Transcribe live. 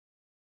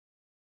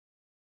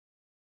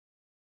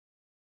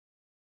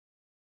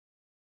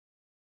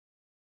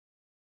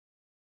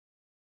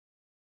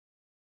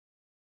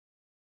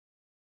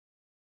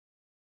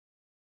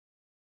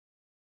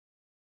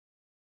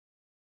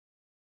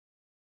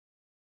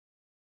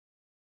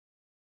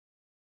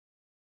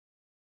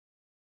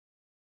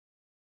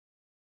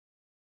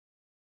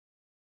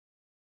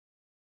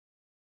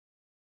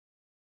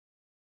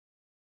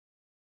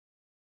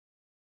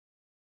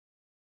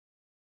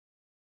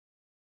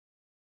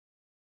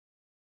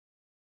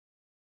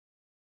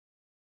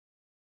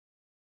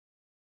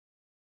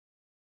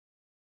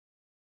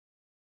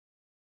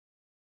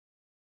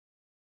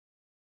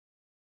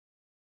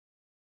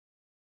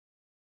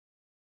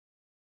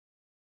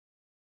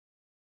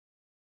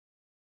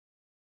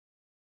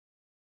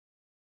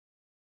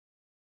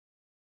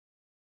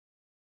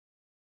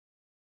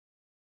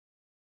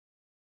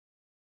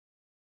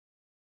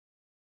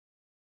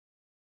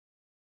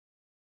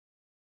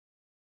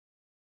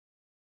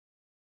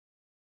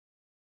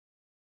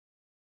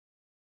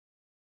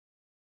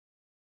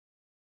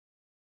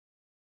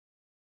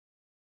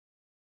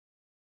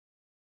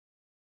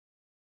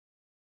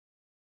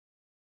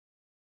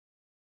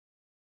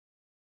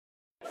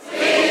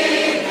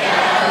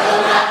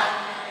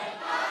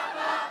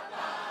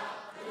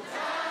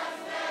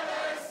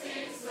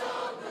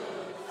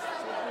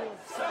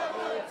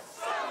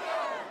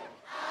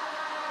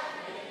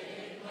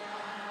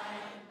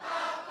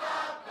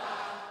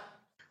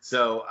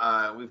So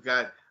we've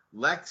got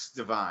Lex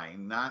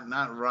Divine,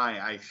 not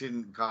Ryan. I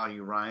shouldn't call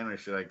you Ryan, or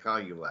should I call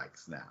you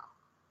Lex now?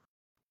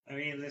 I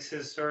mean, this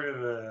is sort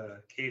of a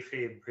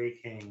kayfabe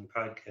breaking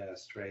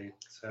podcast, right?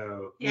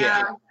 So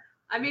yeah.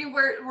 I mean,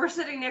 we're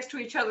sitting next to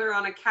each other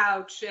on a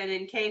couch, and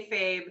in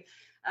kayfabe,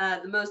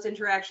 the most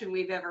interaction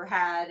we've ever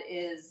had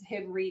is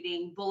him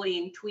reading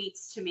bullying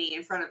tweets to me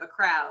in front of a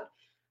crowd.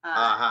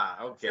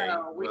 Okay.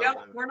 So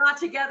we're not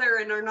together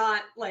and are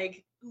not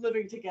like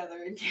living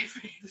together in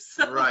kayfabe.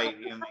 So. Right,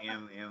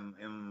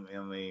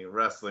 in the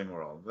wrestling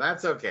world.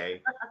 That's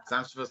okay. So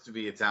I'm supposed to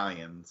be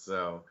Italian,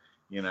 so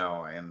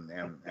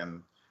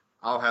and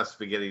I'll have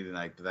spaghetti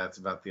tonight, but that's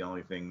about the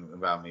only thing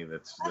about me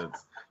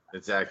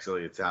that's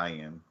actually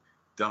Italian.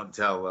 Don't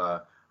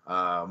tell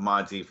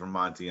Monte from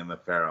Monte and the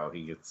Pharaoh.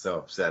 He gets so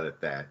upset at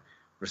that.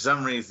 For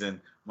some reason,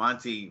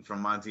 Monte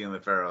from Monte and the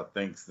Pharaoh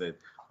thinks that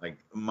like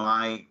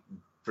my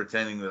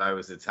pretending that I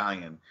was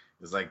Italian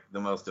is like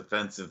the most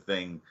offensive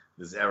thing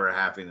that's ever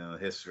happened in the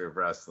history of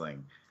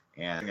wrestling.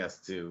 And us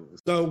to.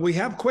 So we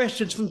have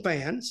questions from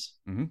fans,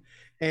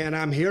 and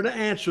I'm here to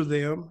answer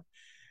them.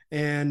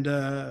 And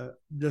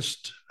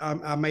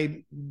I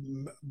may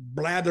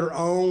blather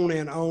on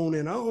and on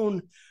and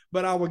on,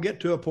 but I will get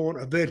to a point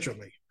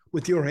eventually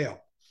with your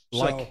help.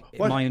 Like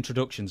in my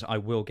introductions, I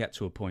will get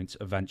to a point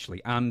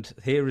eventually. And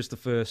here is the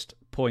first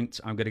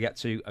point I'm going to get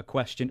to, a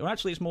question. Or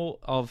actually, it's more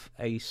of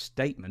a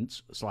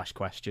statement /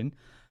 question.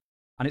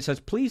 And it says,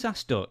 please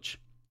ask Dutch.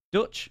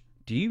 Dutch,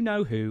 do you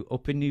know who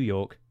up in New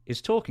York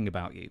is talking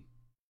about you?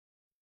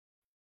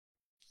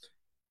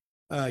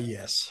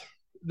 Yes.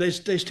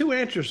 There's two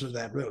answers to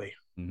that, really.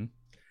 Mm-hmm.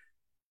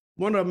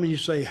 One of them, you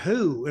say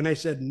who, and they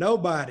said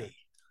nobody.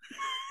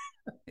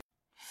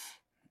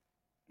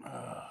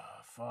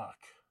 Fuck.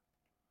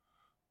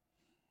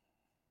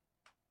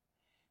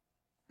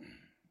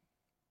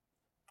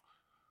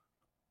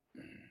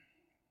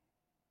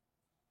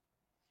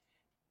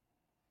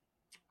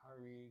 Are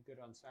we good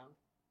on sound?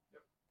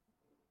 Yep.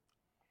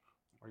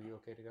 Are you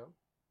okay to go?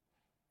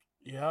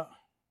 Yeah.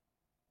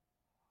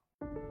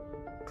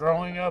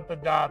 Growing up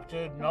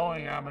adopted,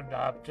 knowing I'm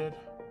adopted,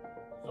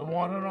 the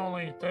one and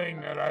only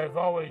thing that I've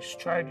always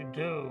tried to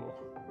do,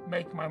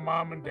 make my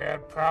mom and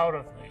dad proud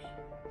of me.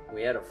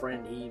 We had a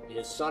friend,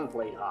 his son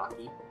played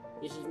hockey.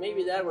 He says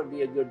maybe that would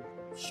be a good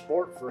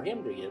sport for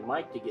him to get,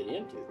 Mike to get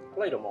into.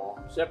 Played them all,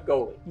 except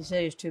goalie. He said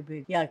he was too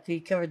big. Yeah,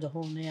 he covered the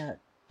whole net.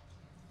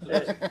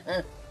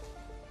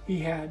 He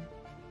had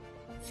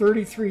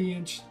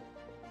 33-inch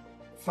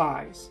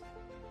thighs.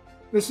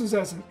 This was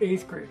as an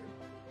 8th grader.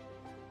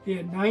 He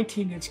had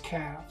 19-inch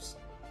calves.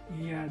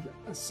 He had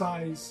a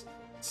size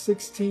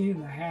 16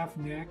 and a half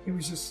neck. It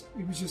was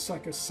just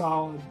like a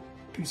solid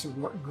piece of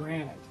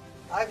granite.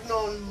 I've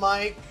known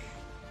Mike,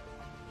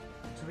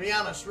 to be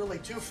honest, really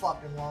too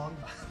fucking long.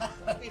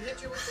 He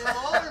hit you with them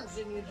arms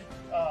and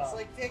it's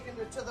like taking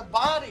it to the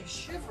body,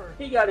 shiver.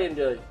 He got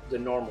into the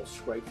normal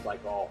scrapes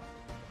like all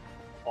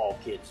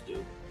kids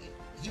do.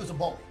 He was a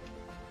bully.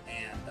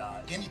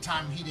 And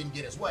anytime he didn't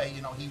get his way,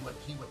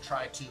 he would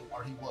try to,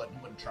 or he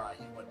wouldn't try,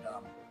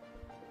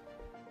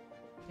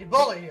 He'd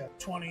bully you.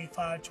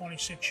 25,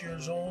 26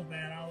 years old,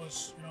 man, I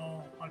was,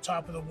 on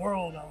top of the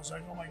world. I was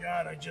like, oh my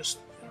God,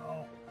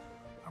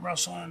 I'm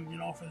wrestling,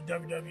 for the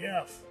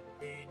WWF.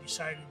 They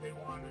decided they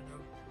wanted to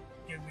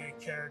give me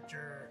a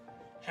character,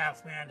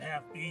 half man,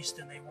 half beast,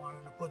 and they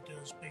wanted to put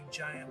this big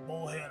giant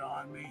bullhead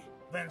on me.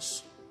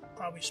 Vince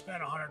probably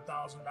spent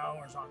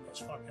 $100,000 on this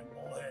fucking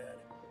bullhead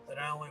that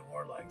I only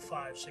wore like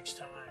 5-6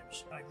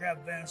 times. I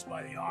grabbed Vince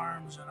by the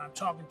arms and I'm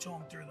talking to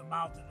him through the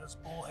mouth of this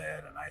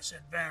bullhead, and I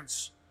said,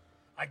 Vince,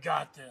 I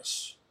got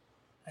this.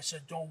 I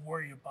said, don't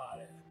worry about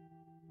it.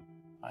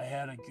 I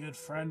had a good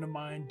friend of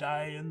mine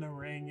die in the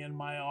ring in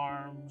my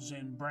arms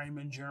in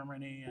Bremen,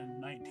 Germany in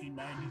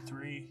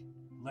 1993,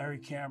 Larry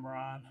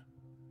Cameron.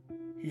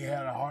 He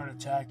had a heart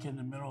attack in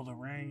the middle of the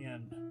ring,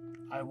 and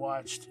I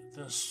watched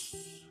this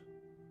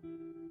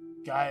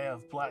guy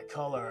of black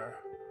color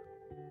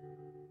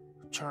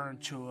turn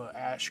to an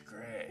ash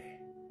gray.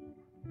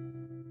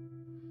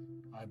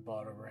 I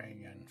bought a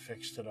ring and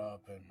fixed it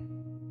up and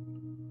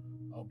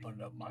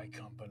opened up my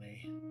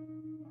company,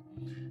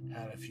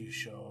 had a few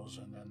shows,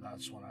 and then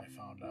that's when I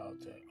found out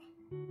that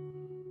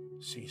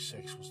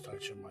C6 was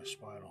touching my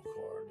spinal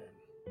cord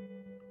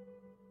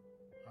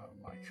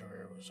and my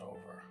career was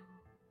over.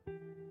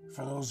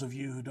 For those of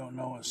you who don't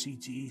know what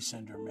CTE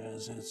syndrome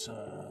is, it's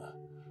a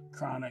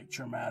chronic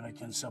traumatic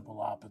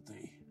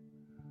encephalopathy,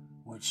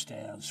 which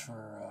stands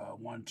for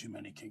one too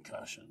many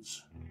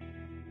concussions.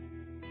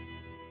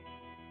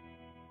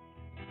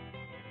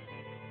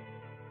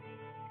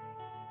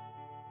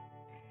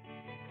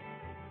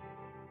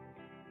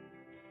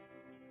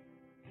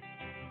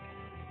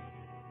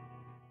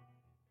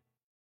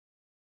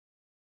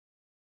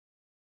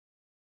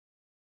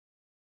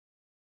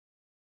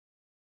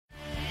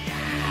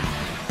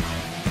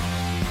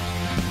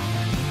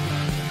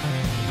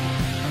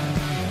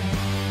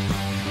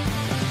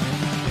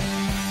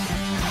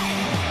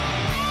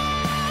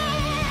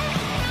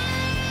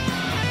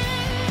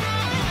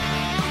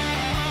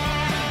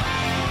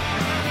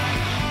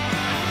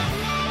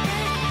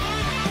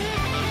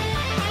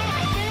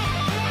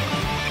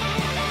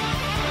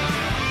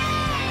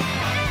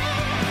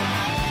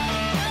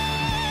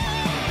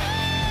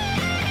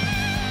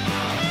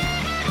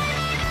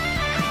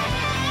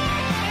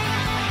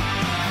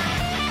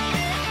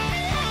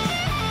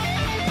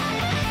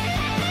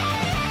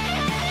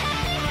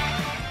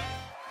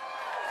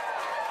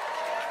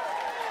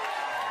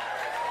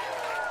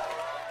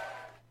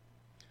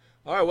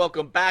 right,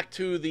 welcome back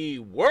to the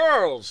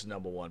world's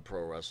 #1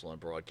 pro wrestling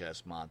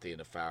broadcast, Monte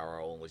The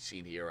Pharaoh, only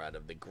seen here out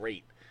of the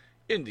great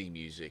indie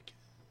music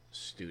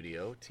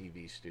studio,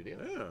 TV studio.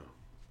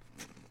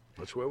 Yeah.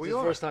 That's where we Is this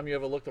are. the first time you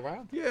ever looked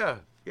around? Yeah.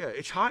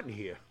 It's hot in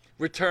here.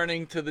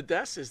 Returning to the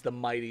desk is the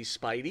mighty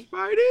Spidey.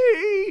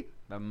 Spidey!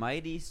 The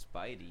mighty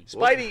Spidey.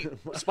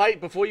 Spidey,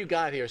 before you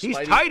got here, He's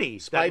Spidey, tidy,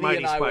 that Spidey mighty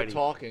and I were Spidey.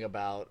 talking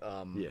about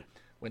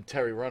when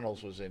Terry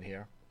Reynolds was in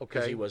here,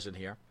 because Okay. he wasn't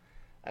here.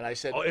 And I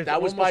said, It's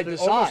that was by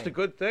design. almost a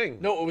good thing.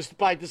 No, it was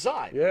by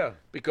design. Yeah.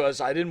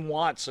 Because I didn't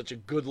want such a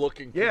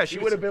good-looking Yeah, she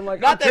producer. would have been like,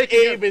 Not I'm that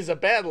taking Abe is a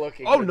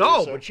bad-looking Oh, no,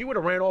 producer. but she would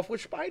have ran off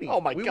with Spidey.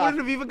 Oh, my we God. wouldn't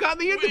have even gotten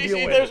the interview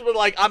He with would have been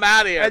like, I'm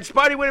out of here. And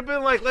Spidey would have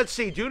been like, let's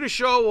see, do the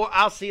show, or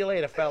I'll see you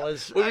later,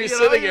 fellas. We'd be You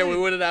sitting know? here, we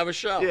wouldn't have a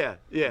show. Yeah.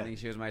 I think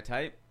she was my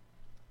type.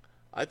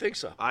 I think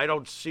so. I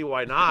don't see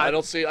why not.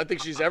 I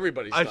think she's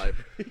everybody's type.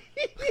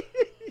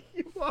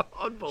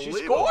 Unbelievable.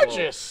 She's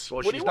gorgeous. Well,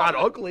 What do she's you not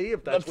want? ugly,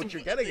 if that's what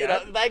you're getting You know,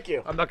 at. thank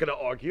you. I'm not going to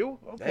argue.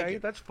 Thank Okay, you.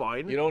 that's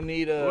fine. You don't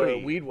need a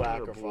Boy, weed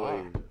whacker oh, for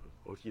boy. her.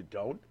 Oh, you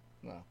don't?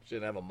 No, she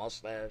didn't have a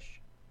mustache.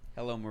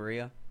 Hello,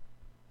 Maria.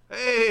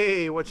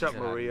 Hey, what's up, Yeah.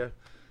 Maria?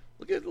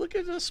 Look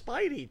at the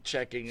Spidey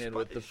checking in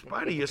with the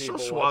Spidey, you're with the so people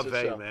suave, watching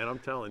the show. man. I'm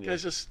telling you.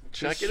 Guys just He's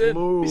checking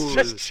in. He's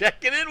just smooth.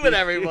 checking in with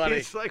everybody.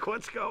 It's like,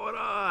 what's going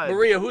on?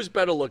 Maria, who's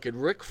better looking,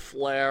 Ric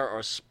Flair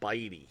or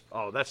Spidey?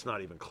 Oh, that's not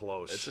even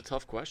close. It's a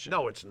tough question.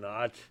 No, it's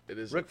not. It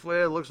is. Ric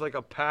Flair looks like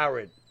a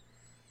parrot.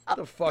 Get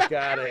the fuck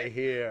out of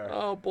here.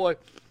 Oh boy.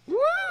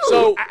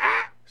 Woo!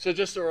 So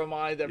just to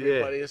remind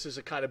everybody, this is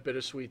a kind of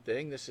bittersweet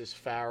thing. This is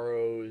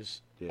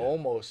Pharaoh's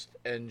almost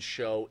end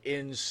show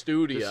in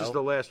studio. This is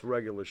the last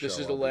regular show. This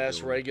is the I'll be last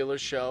doing. regular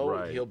show.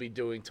 Right. He'll be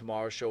doing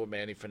tomorrow's show with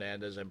Manny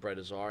Fernandez and Brett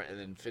Azar, and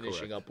then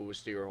finishing Correct. up with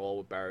Wisteria Hall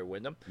with Barry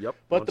Windham. Yep.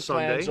 But on the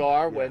plans Sunday.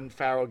 are Yeah. when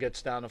Pharaoh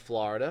gets down to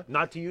Florida,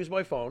 Not to use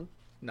my phone.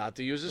 not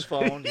to use his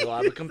phone. He'll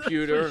have a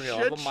computer. For He'll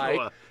have a shit mic,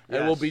 show.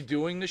 and we'll Yes. be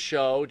doing the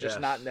show, just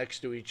Yes. not next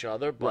to each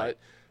other. But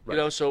Right. you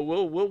know, so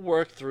we'll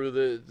work through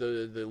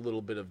the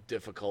little bit of The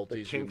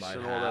difficulties we kinks might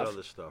and have. all that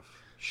other stuff.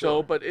 So,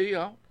 Sure. but you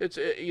know, it's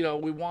you know,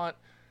 we want,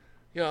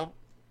 you know,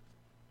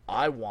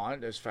 I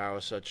want, as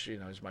Pharaoh such, you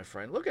know, he's my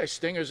friend. Look,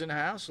 Stinger's in the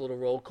house. A little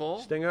roll call.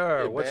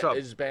 Stinger, what's up?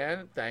 His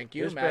band, thank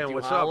you. His Matthew band,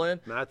 what's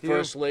Holland, up? Matthew.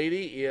 First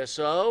Lady,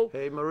 ESO.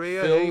 Hey,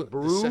 Maria. Phil Hey,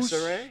 Bruce.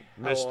 DeCesare.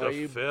 How Mr. are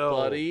you, Phil.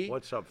 buddy?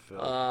 What's up, Phil?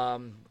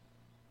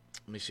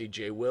 Let me see.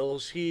 Jay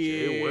Will's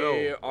here. Jay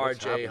Will. What's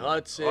RJ happening?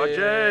 Hudson.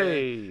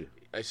 RJ.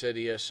 I said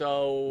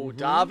ESO.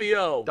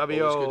 Davio.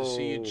 Davio. Always good to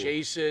see you.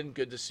 Jason.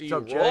 Good to see you.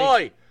 What's up, Jay?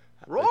 Roy.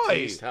 Roy.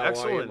 Batiste, how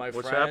Excellent. are you, my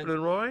What's friend?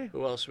 happening, Roy?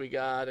 Who else we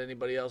got?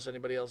 Anybody else?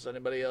 Anybody else?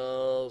 Anybody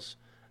else?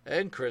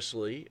 And Chris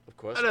Lee, of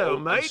course. Hello,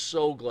 I'm mate.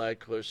 so glad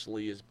Chris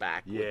Lee is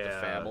back with the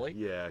family.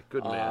 Yeah,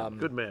 good man.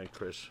 Good man,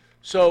 Chris.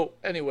 So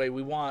anyway,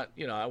 we want,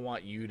 you know, I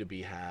want you to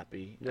be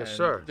happy. Yes, and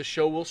sir. The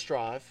show will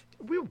strive.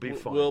 We'll be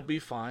fine. We'll be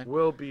fine.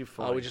 We'll be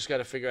fine. We just got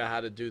to figure out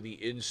how to do the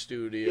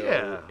in-studio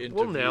interviews.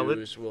 we'll nail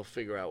it. We'll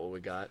figure out what we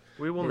got.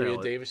 We will Maria nail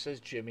it. Davis says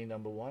Jimmy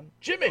 #1.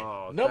 Jimmy,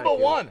 Oh, number thank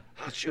you. one.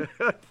 How'd you-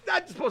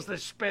 Not supposed to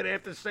spit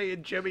after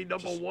saying Jimmy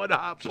 #1.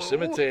 Hop. just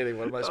imitating.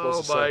 What am I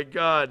supposed to say? Oh my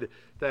God!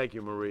 Thank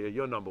you, Maria.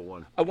 You're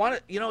 #1. I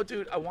wanted, you know,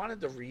 dude, I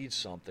wanted to read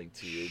something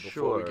to you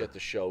before we Sure. get the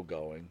show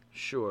going.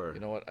 Sure.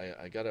 You know what?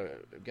 I'm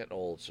getting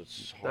old, so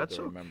it's hard That's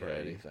to remember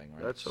okay. anything,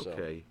 right? That's So-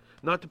 okay.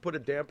 Not to put a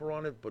damper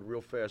on it, but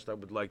real fast, I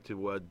would like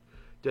to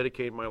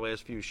dedicate my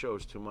last few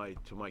shows to my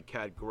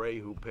cat Gray,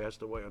 who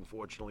passed away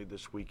unfortunately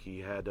this week. He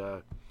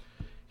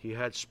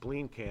had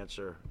spleen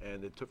cancer,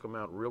 and it took him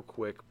out real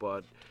quick.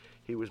 But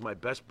he was my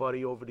best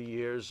buddy over the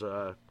years,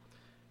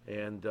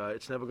 and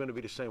it's never going to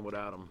be the same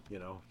without him. You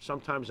know,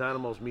 sometimes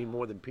animals mean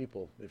more than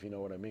people, if you know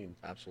what I mean.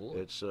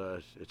 Absolutely.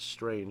 It's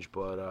strange,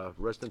 but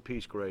rest in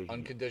peace, Gray.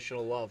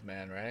 Unconditional love,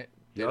 man, right?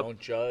 They Yep. don't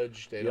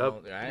judge. They Yep.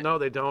 don't, right? No,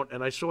 they don't.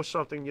 And I saw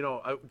something, you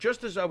know,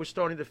 just as I was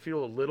starting to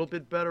feel a little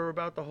bit better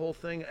about the whole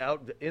thing,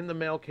 out in the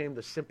mail came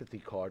the sympathy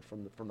card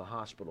from the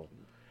hospital.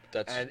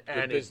 That's and good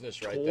and business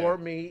it right tore there.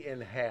 me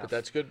in half. But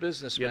that's good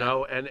business, you man.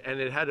 know, and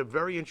it had a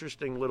very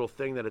interesting little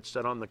thing that it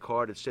said on the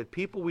card. It said,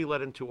 "People we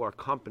let into our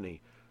company,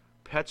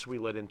 pets we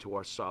let into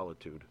our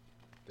solitude."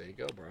 There you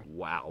go, bro.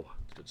 Wow.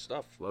 Good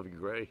stuff. Love you,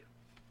 Gray.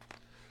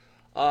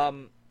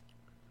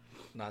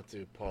 Not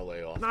to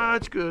parlay off. Nah, that.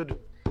 it's good.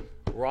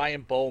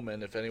 Ryan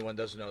Bowman, if anyone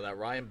doesn't know that,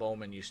 Ryan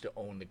Bowman used to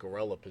own the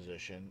gorilla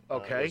position.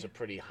 Okay. It was a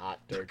pretty hot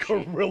dirt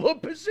sheet. Gorilla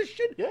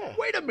position? Yeah.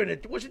 Wait a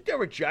minute. Wasn't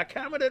there a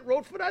jackhammer that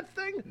wrote for that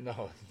thing?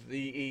 No.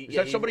 Is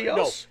that somebody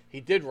else? No,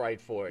 he did write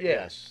for it,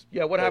 yes.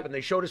 Yeah, what But- happened?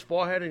 They showed his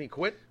forehead and he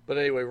quit? But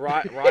anyway,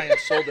 Ryan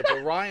sold it.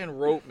 But Ryan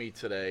wrote me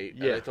today, and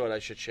Yeah. I thought I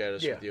should share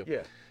this with you.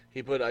 Yeah.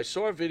 He put, I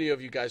saw a video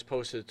of you guys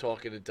posted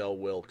talking to Del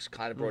Wilkes.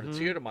 Kind of brought a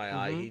tear to my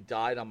eye. He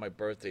died on my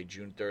birthday,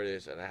 June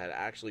 30th, and I had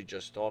actually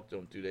just talked to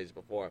him 2 days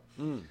before.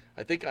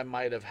 I think I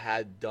might have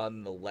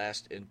done the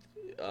last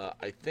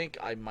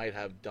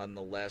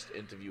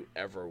interview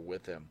ever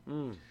with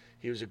him.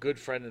 He was a good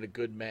friend and a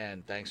good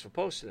man. Thanks for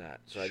posting that.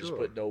 So I just Sure.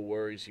 put no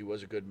worries. He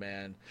was a good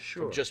man.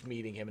 Sure. From just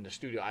meeting him in the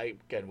studio.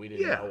 We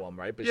didn't know him,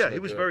 right? But Yeah, it's he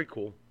was good. very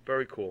cool.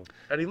 Very cool.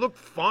 And he looked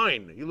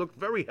fine. He looked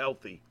very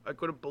healthy. I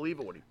couldn't believe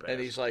it when he passed. And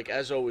he's like,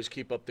 as always,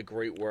 keep up the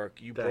great work.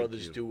 You Thank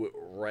brothers you. do it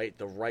right,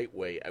 the right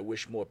way. I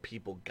wish more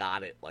people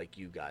got it like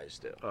you guys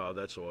do. Oh,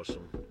 that's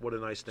awesome. What a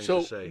nice thing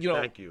So, to say. you know,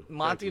 Thank you.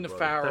 Monte Thank The you,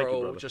 brother. Thank you,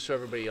 Pharaoh, brother. just so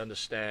everybody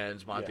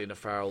understands, Monte Yeah. The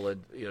Pharaoh,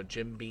 you know,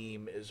 Jim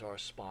Beam is our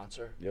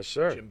sponsor. Yes,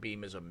 sir. Jim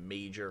Beam is a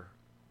major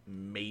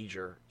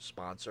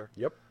sponsor.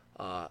 Yep.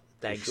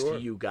 Thanks sure. to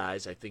you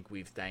guys. I think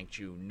we've thanked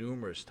you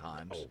numerous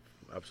times. Oh,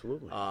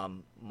 absolutely.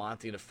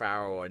 Monte The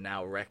Pharaoh are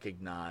now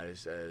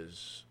recognized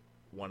as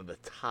one of the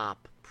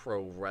top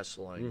pro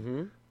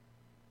wrestling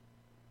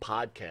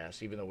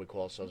podcasts, even though we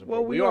call ourselves a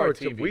Well, we are a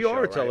TV we show, are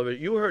a right?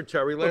 television. You heard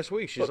Terry last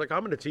week. She's but- like,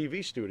 I'm in a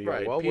TV studio.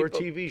 Right, Well, we're a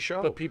people- TV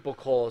show. But people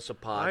call us a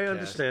podcast. I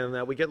understand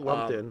that. We get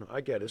lumped in. I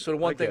get it. So the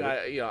one I get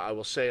thing it. I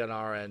will say on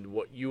our end,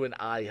 what you and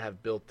I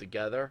have built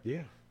together.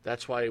 Yeah.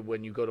 That's why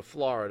when you go to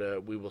Florida,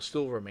 we will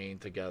still remain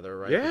together,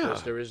 right? Yeah.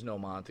 Because there is no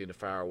Monte The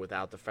Pharaoh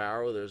without the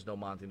Pharaoh. There's no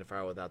Monte The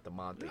Pharaoh without the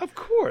Monte. Of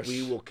course.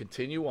 We will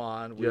continue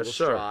on. We Yes, will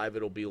sir. strive.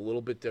 It'll be a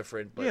little bit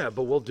different. But Yeah,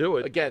 but we'll do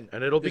it. Again,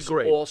 and it'll be this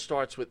great. all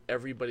starts with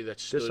everybody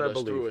that stood I us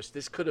believe. through us.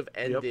 This could have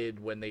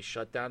ended when they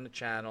shut down the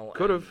channel.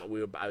 Could and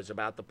have. I was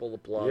about to pull the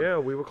plug. Yeah,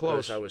 we were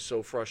close. because I was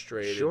so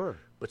frustrated. Sure.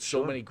 But so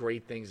Sure. many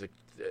great things that,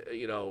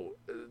 you know,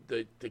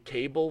 the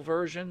cable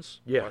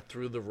versions Yeah. are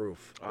through the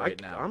roof right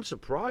now. I'm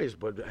surprised,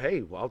 but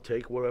hey, I'll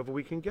take whatever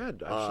we can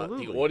get.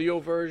 Absolutely. The audio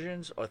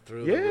versions are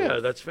through the Yeah,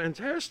 roof. that's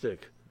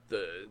fantastic.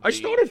 The- I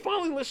started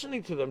finally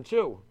listening to them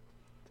too.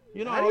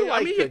 You know, How do you I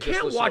like mean, to you just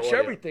can't listen to watch audio?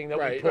 everything that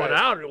we Right, put right.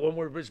 out when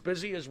we're as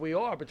busy as we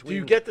are. Do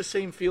you get the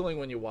same feeling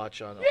when you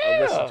watch on?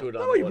 Yeah, listen to it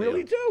on no, I audio?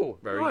 really do.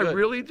 Very no, good. I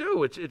really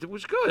do. It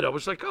was good. I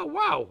was like, oh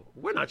wow,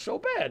 we're not so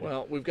bad.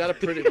 Well, we've got a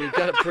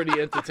pretty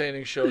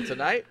entertaining show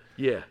tonight.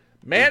 Yeah.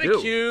 Man we do.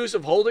 accused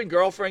of holding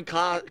girlfriend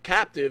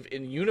captive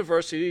in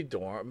university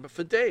dorm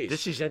for days.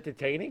 This is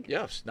entertaining?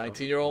 Yes.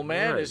 19-year-old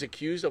man right. is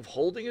accused of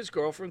holding his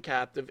girlfriend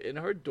captive in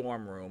her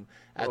dorm room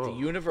at the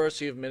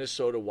University of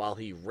Minnesota while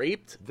he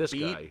raped, beat,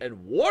 guy.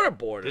 and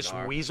waterboarded This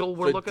her weasel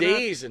we're for looking at?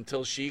 days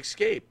until she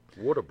escaped.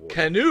 Waterboard.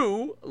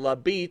 Canu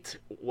Labit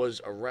was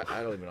arrested.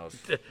 I don't even know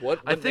what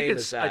I think name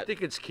it's is that. I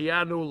think it's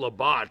Keanu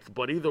Labat,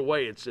 but either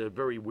way, it's a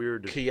very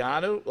weird.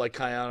 Keanu, like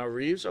Keanu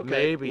Reeves, okay.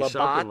 Maybe Labat,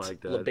 something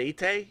like that.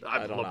 Labate,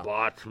 I don't know.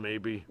 Labat,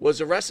 maybe.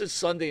 Was arrested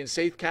Sunday in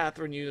St.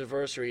 Catherine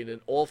University in an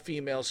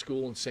all-female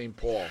school in St.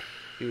 Paul.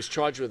 He was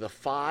charged with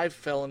 5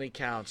 felony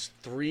counts,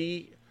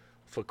 3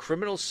 for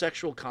criminal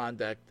sexual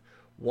conduct,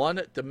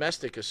 1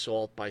 domestic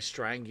assault by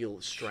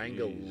strangulation.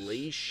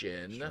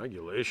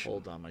 Strangulation.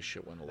 Hold on, my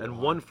shit went a little And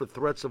high. 1 for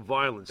threats of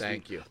violence.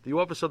 Thank you. The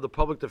Office of the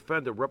Public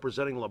Defender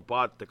representing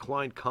Labat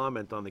declined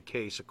comment on the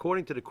case.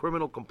 According to the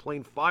criminal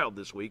complaint filed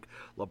this week,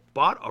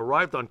 Labat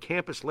arrived on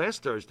campus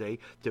last Thursday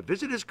to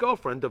visit his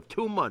girlfriend of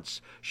 2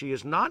 months. She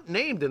is not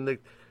named in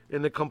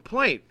the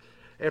complaint.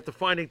 After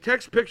finding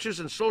text pictures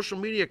and social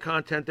media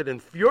content that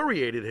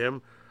infuriated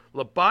him,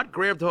 Labat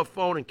grabbed her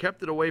phone and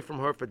kept it away from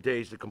her for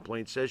days, the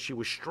complaint says. She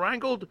was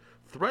strangled,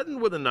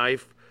 threatened with a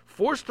knife,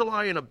 forced to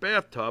lie in a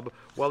bathtub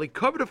while he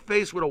covered her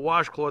face with a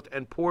washcloth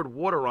and poured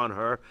water on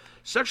her,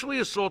 sexually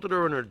assaulted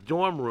her in her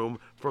dorm room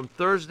from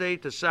Thursday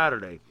to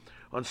Saturday.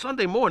 On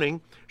Sunday morning,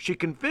 she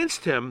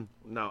convinced him,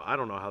 now I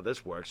don't know how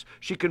this works,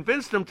 she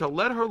convinced him to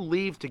let her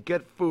leave to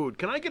get food.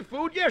 Can I get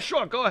food? Yeah,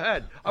 sure, go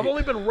ahead. I've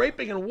only been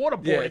raping and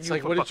waterboarding Yeah, it's you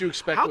like, for what did you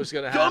expect How was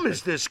going to dumb happen?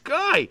 is this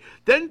guy?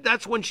 Then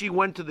that's when she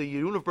went to the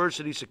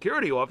university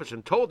security office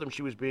and told them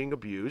she was being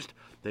abused.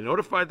 They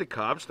notified the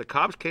cops. The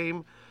cops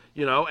came,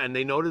 you know, and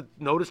they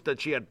noticed that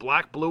she had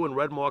black, blue, and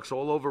red marks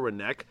all over her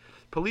neck.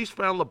 Police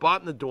found Labat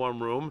in the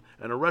dorm room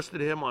and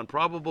arrested him on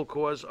probable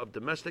cause of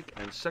domestic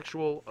and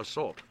sexual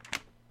assault.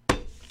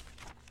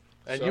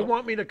 And So? you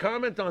want me to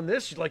comment on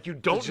this like you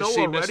don't Did you know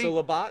see already?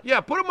 Mr. Labat?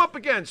 Yeah, put him up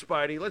again,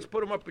 Spidey. Let's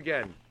put him up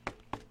again.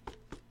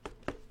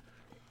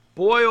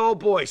 Boy, oh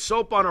boy,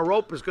 Soap on a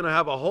Rope is going to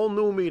have a whole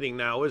new meeting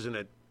now, isn't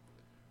it?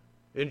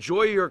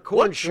 Enjoy your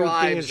corn What shoot being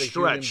drives a human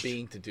stretched.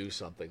 being to do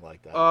something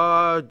like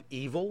that?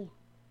 Evil.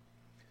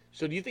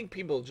 So do you think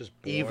people are just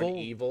born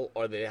evil,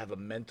 or they have a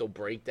mental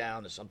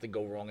breakdown? Does something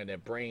go wrong in their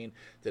brain?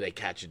 Do they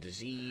catch a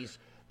disease?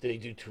 Do they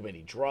do too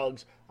many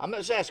drugs? I'm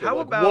just asking, How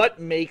like, about- what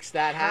makes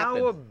that happen?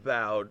 How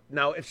about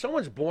now? If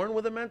someone's born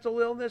with a mental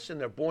illness and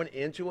they're born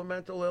into a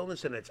mental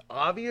illness and it's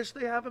obvious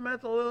they have a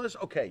mental illness,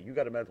 okay, you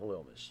got a mental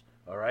illness,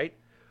 all right.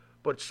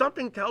 But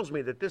something tells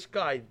me that this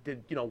guy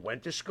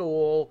went to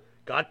school,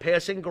 got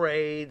passing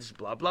grades,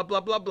 blah blah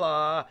blah blah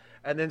blah,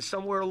 and then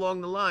somewhere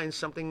along the line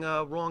something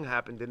wrong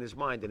happened in his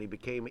mind and he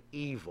became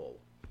evil.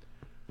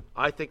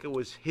 I think it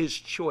was his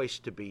choice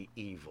to be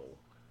evil.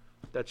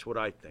 That's what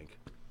I think.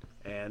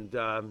 And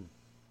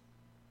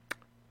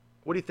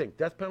what do you think?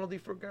 Death penalty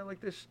for a guy like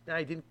this? Nah,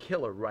 he didn't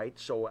kill her, right?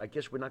 So I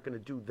guess we're not going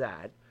to do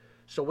that.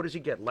 So what does he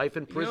get? Life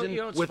in prison You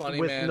know what's with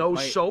funny, with man? no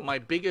my, soap?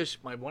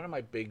 one of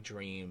my big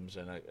dreams,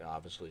 and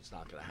obviously it's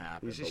not going to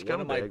happen. He's a But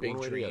one of my scumbag, big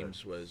one way or the other.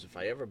 dreams was if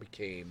I ever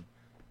became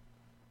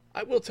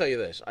I will tell you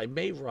this. I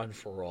may run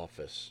for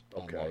office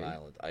on Long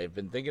Island. I have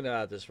been thinking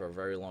about this for a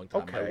very long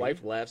time. My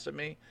wife laughs at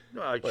me.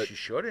 No, but she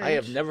shouldn't. I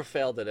have never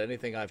failed at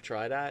anything I've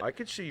tried at. I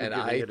could see you and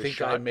giving I it a think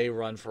shot. I may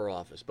run for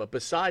office. But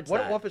besides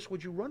What that, office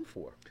would you run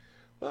for?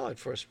 well, I'd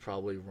first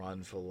probably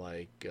run for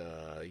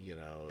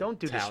Don't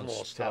do the town,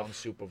 small stuff. town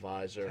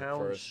supervisor Town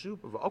first.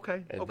 supervisor.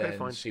 Okay, And okay, then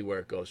fine. see where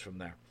it goes from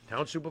there.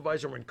 Town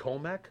supervisor in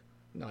Comac?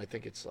 No, I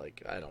think it's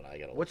like I don't know. I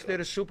gotta. What's there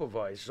to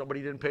supervise?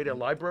 Somebody didn't pay their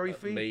library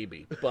fee?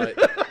 Maybe, but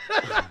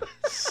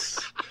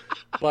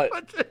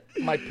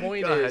my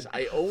point Go is, ahead.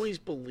 I always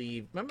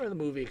believe. Remember the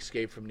movie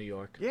Escape from New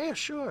York? Yeah,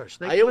 sure.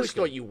 Snake I always Plissken.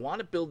 thought you want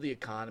to build the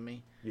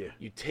economy. Yeah.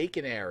 You take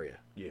an area.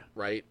 Yeah.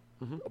 Right.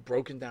 A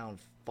broken down,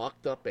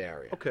 fucked up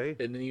area. Okay.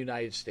 In the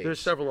United States.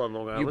 There's several on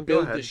Long Island. You Go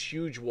build ahead. this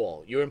huge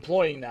wall. You're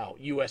employing now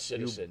U.S.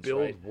 citizens.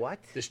 build right? what?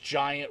 This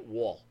giant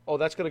wall. Oh,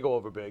 that's going to go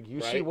over big. You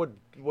see Right?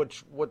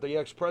 what the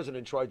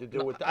ex-president tried to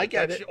do with that. I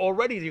get That's- it.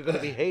 Already you're going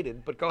to be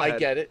hated, but go ahead. I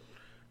get it.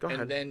 Go and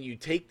ahead. then you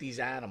take these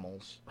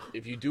animals.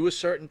 If you do a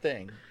certain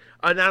thing,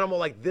 An animal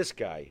like this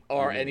guy.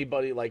 or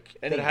anybody like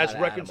any that has kind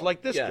of records animal.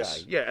 like this Yes.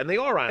 guy. Yeah, and they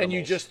are animals. And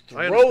you just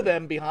I throw understand.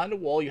 them behind the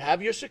wall. You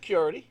have your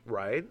security.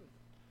 Right.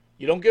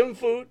 You don't give them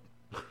food,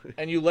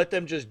 and you let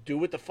them just do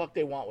what the fuck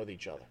they want with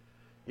each other.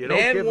 You don't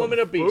Man, give woman,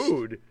 them or beast.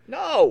 food.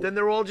 No. Then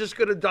they're all just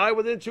going to die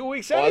within 2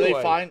 weeks Or anyway.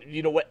 they find,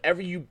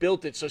 whatever you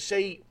built it. So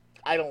say,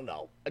 I don't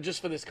know,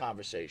 just for this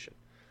conversation.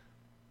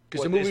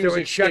 Because the What, movie is there was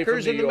a Escape from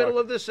Checkers in New the middle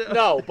York. of this?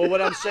 No, but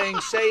what I'm saying,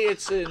 say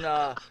it's in,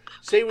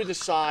 say we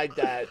decide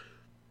that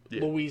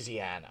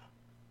Louisiana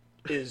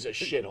is a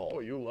shithole. Oh,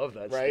 you love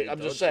that Right? state,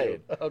 I'm just don't saying.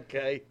 you?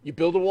 Okay. You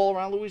build a wall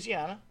around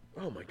Louisiana.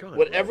 Oh, my God.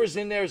 Whatever's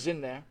in there is in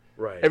there.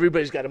 Right.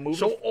 Everybody's got to move.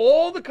 So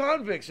all the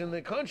convicts in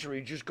the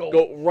country just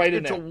go right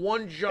in into there.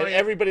 one giant... And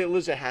everybody that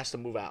lives there has to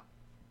move out.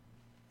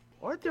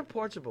 Aren't there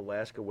parts of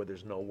Alaska where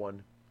there's no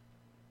one?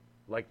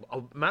 Like,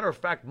 a matter of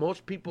fact,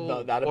 most people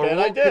No, not a are bad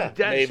all idea. condensed,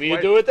 Maybe you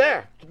right? do it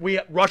there.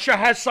 Russia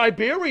has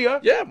Siberia.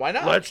 Yeah, why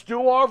not? Let's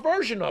do our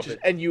version of it.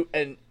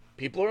 And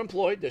people are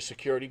employed. There's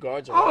security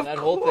guards Of around that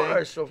whole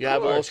course, thing. of You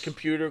have all course. this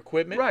computer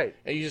equipment. Right.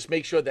 And you just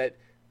make sure that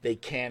they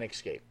can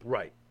escape.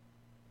 Right.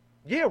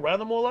 Yeah, round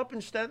them all up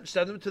and send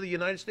them to the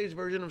United States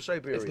version of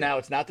Siberia.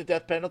 It's not the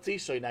death penalty,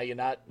 so now you're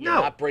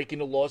not breaking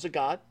the laws of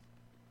God.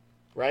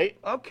 Right?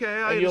 Okay, I And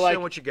understand you're like,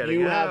 what you're getting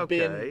you at. have Okay.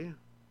 been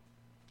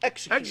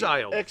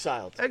exiled.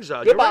 Exiled.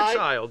 Goodbye. You're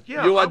exiled.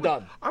 Yeah, You I are would-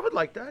 done. I would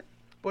like that.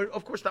 But,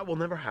 of course, that will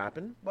never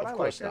happen. But I Of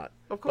course like that.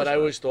 not. Of course But I not.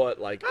 always thought,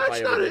 like, if I It's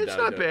ever not, did it's that,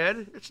 I'd not do it.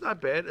 bad. It's not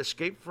bad.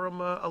 Escape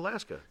from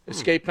Alaska.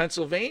 Escaped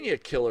Pennsylvania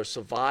killer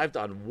survived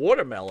on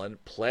watermelon,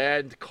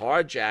 planned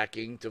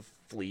carjacking to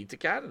flee to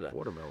Canada.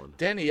 Watermelon.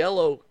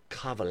 Daniello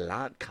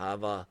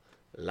Cavalcante.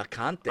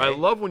 I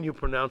love when you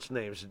pronounce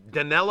names.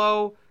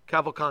 Danilo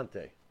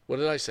Cavalcante. What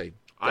did I say?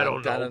 I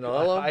don't know.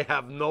 Danilo? I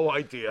have no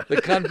idea.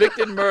 The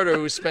convicted murderer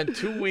who spent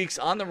 2 weeks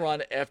on the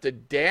run after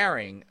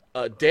daring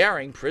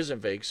prison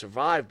vague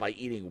survived by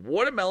eating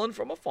watermelon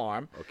from a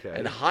farm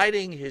and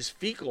hiding his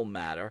fecal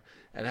matter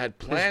and had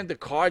planned to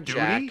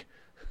carjack. duty?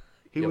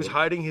 He was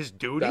hiding his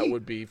duty? That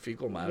would be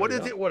fecal matter. What is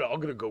yeah. it? What? I'm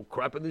going to go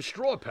crap in the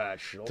straw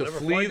patch. I'll To never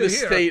flee find the it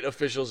here. state,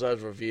 officials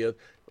have revealed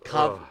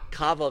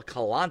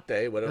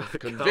Cavalcante would have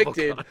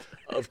convicted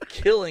of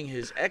killing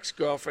his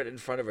ex-girlfriend in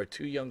front of her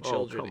 2 young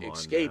children. come on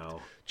Escaped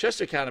now.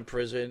 Chester County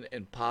Prison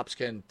in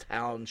Popskin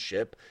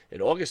Township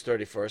in August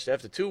 31st.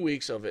 After 2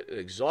 weeks of an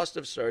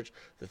exhaustive search,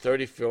 the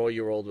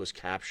 34-year-old was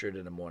captured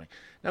in the morning.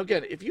 Now,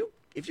 again, if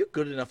you're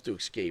good enough to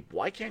escape,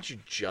 why can't you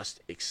just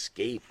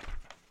escape?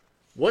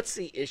 What's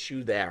the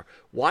issue there?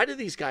 Why do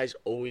these guys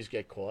always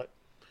get caught?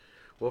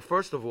 Well,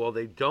 first of all,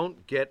 they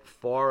don't get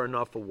far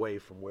enough away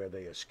from where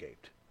they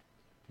escaped.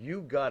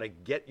 You got to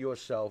get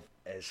yourself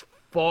as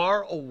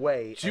far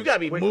away. So you as got to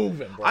be quick-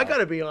 moving, bro. I got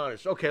to be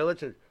honest. Okay,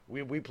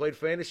 we played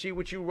fantasy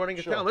with you running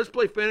a Sure. town. Let's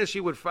play fantasy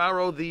with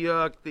Pharaoh, the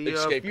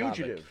Escape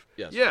fugitive. convict.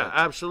 Yes, yeah, right.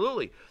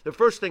 absolutely. The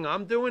first thing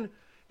I'm doing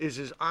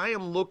is I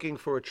am looking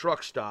for a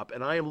truck stop,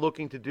 and I am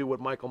looking to do what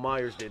Michael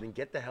Myers did and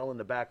get the hell in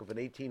the back of an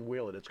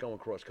 18-wheeler that's going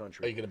cross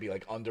country. Are you going to be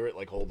like under it,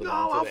 like holding No,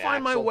 on to I'll the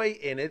find my axle? way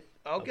in it.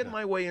 I'll get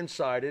my way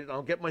inside it.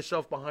 I'll get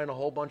myself behind a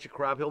whole bunch of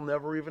crap. He'll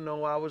never even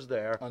know I was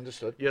there.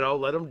 Understood.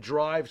 Let him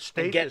drive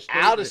state And get to state.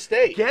 out of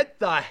state. Get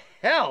the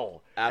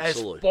hell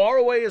Absolutely. as far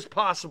away as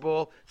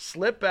possible.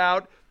 Slip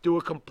out. Do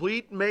a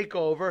complete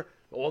makeover.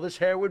 All this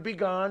hair would be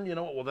gone.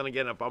 Well, then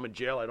again, if I'm in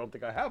jail, I don't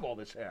think I have all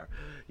this hair.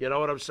 You know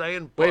what I'm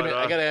saying? Wait a But, minute,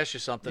 I got to ask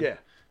you something. Yeah.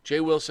 Jay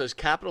Will says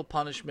capital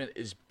punishment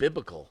is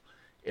biblical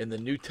in the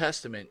New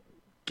Testament,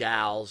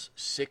 Gals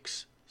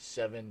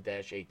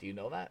 6:7-8. Do you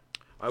know that?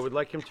 I would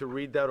like him to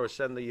read that or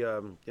send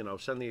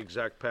the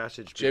exact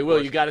passage. Jay Will,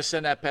 because- you got to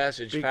send that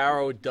passage. Be-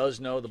 Pharaoh does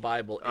know the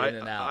Bible in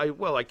and out.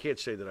 Well, I can't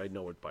say that I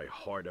know it by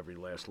heart every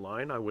last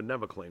line. I would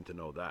never claim to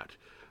know that.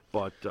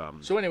 But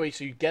So anyway,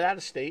 so you get out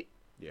of state.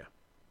 Yeah.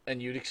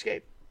 And you'd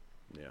escape.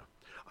 Yeah.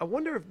 I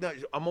wonder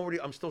if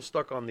I'm still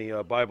stuck on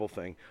the Bible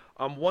thing.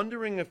 I'm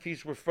wondering if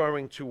he's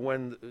referring to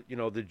when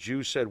the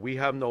Jews said, "We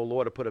have no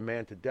law to put a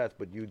man to death,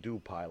 but you do,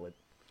 Pilate."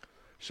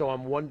 So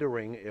I'm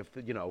wondering if,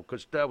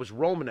 because that was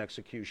Roman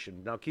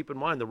execution. Now, keep in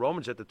mind, the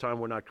Romans at the time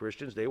were not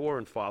Christians. They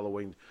weren't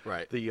following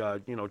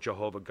the,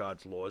 Jehovah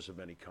God's laws of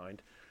any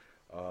kind.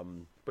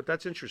 But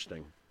that's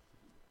interesting.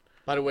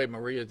 By the way,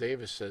 Maria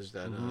Davis says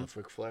that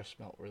Ric Flair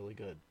smelled really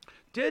good.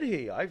 Did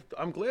he?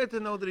 I'm glad to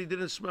know that he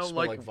didn't smell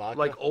like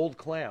vodka? old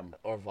clam.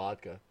 Or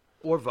vodka.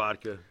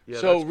 Yeah,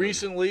 so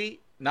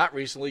not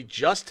recently,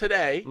 just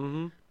today,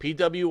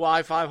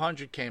 PWI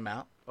 500 came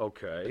out.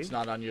 Okay. It's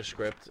not on your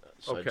script,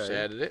 so I just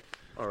added it.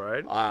 All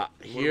right.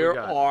 Here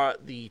are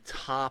the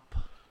top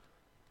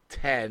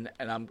 10,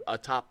 and I'm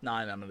top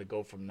 9. I'm going to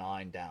go from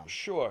 9 down.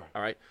 Sure.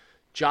 All right.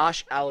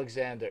 Josh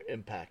Alexander,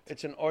 Impact.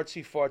 It's an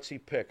artsy-fartsy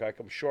pick.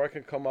 I'm sure I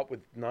can come up with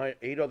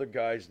 8 other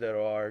guys that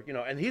are,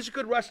 and he's a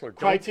good wrestler.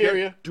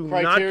 Criteria. Do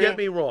not get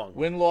me wrong.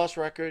 Win-loss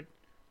record.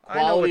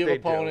 Quality of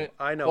opponent.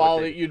 I know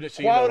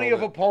quality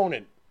of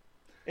opponent.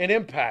 In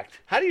Impact.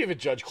 How do you even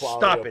judge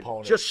quality of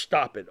opponent? Just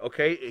stop it,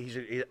 okay? He's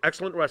an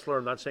excellent wrestler.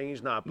 I'm not saying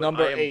he's not. But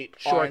Number 8,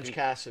 Orange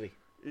Cassidy.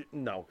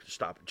 No,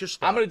 stop it. Just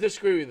stop. I'm going to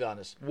disagree with you on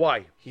this.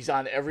 Why? He's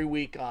on every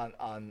week on.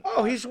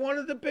 Oh, he's one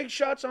of the big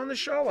shots on the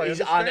show.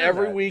 He's on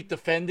every week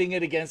defending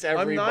it against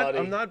everybody.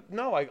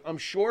 I'm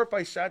sure if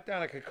I sat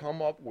down, I could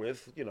come up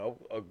with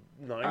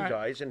 9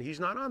 guys, and he's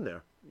not on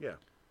there. Yeah.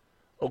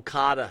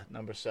 Okada,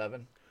 number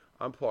 7.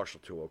 I'm partial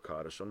to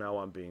Okada, so now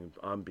I'm being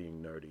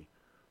nerdy.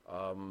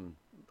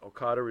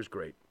 Okada is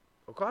great.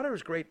 Okada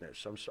is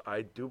greatness.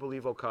 I do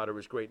believe Okada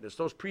is greatness.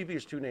 Those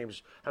previous 2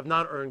 names have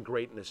not earned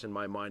greatness in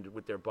my mind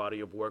with their body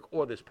of work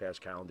or this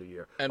past calendar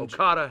year.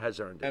 Okada has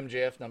earned it.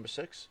 MJF, number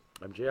 6.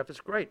 MJF is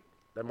great.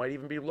 That might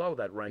even be low,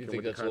 that ranking,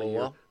 with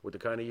the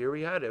kind of year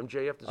he had.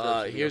 MJF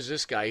deserves to be here's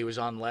this guy. He was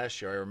on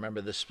last year. I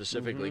remember this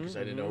specifically because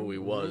I didn't know who he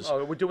was.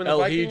 Oh, we're doing the El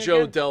Viking Hijo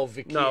again? del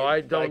Viking. No,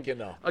 I don't.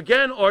 Vicino.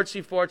 Again,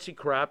 artsy-fartsy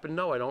crap, and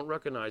no, I don't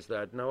recognize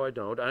that. No, I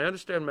don't. I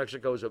understand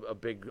Mexico's a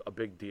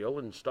big deal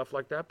and stuff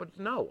like that, but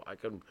no, I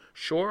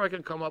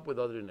can come up with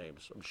other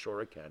names. I'm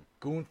sure I can.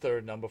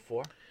 Gunther, number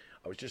 4.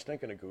 I was just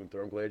thinking of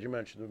Gunther. I'm glad you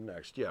mentioned him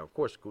next. Yeah, of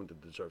course Gunther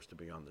deserves to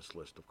be on this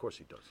list. Of course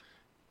he does.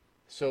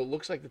 So it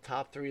looks like the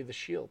top 3 of the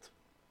Shield.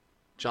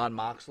 John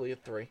Moxley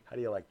at 3. How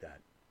do you like that?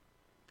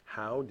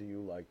 How do you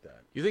like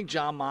that? You think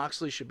John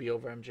Moxley should be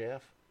over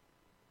MJF?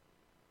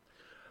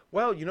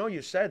 Well,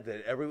 you said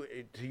that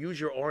to use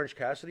your Orange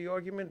Cassidy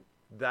argument,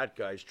 that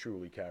guy's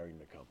truly carrying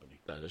the company.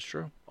 That is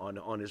true.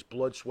 On his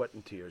blood, sweat,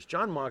 and tears.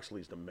 John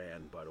Moxley's the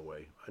man, by the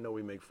way. I know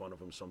we make fun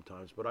of him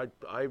sometimes, but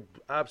I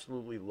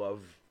absolutely love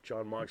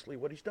John Moxley,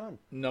 what he's done.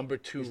 Number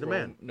 2, he's the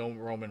man. No,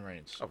 Roman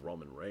Reigns. Oh,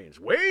 Roman Reigns.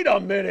 Wait a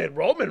minute.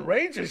 Roman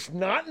Reigns is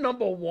not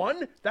number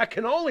 1? That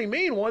can only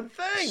mean one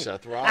thing.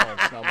 Seth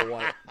Rollins, number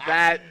 1.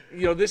 That,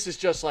 this is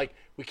just like,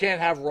 we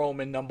can't have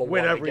Roman number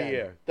 1 every again.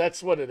 year.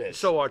 That's what it is.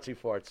 So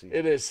artsy-fartsy.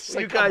 It is.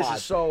 You guys are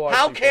so artsy-fartsy.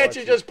 How can't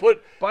you just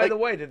put... By the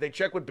way, did they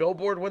check with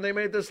Billboard when they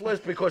made this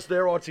list? Because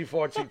they're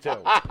artsy-fartsy, too.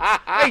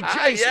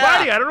 Hey,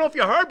 Spidey, I don't know if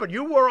you heard, but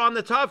you were on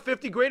the top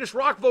 50 greatest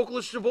rock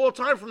vocalists of all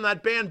time from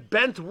that band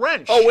Bent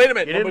Wrench. Oh, wait a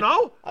minute. You didn't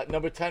know?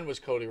 Number 10 was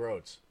Cody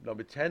Rhodes.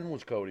 Number 10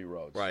 was Cody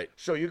Rhodes. Right.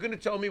 So you're going to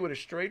tell me with a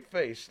straight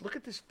face, look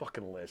at this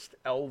fucking list.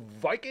 El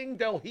Viking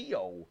del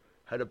Hijo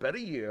had a better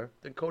year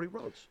than Cody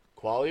Rhodes.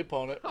 Quality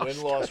opponent,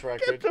 win-loss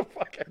record. Get the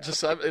fuck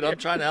out. I'm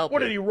trying to help you. What,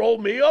 did he roll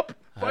me up?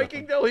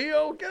 Viking del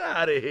Hijo? Get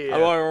out of here. I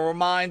want to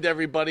remind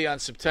everybody on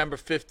September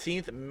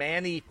 15th,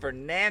 Manny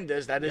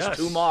Fernandez, that is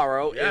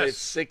tomorrow. Yes.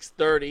 It's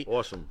 6:30.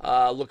 Awesome.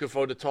 Looking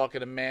forward to talking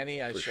to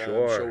Manny. I'm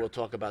sure we'll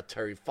talk about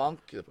Terry Funk,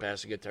 the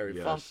passing of Terry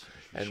Funk.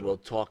 And we'll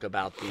talk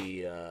about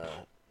the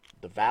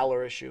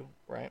Valor issue,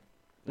 right?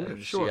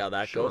 And see how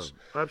that goes.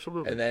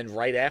 Absolutely. And then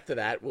right after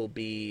that will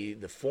be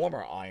the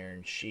former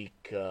Iron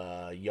Sheik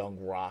young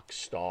rock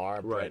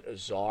star, Brett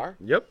Azar.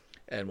 Yep.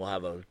 And we'll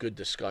have a good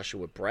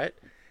discussion with Brett.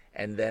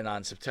 And then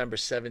on September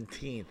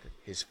 17th,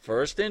 his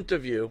first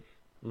interview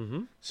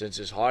since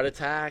his heart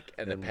attack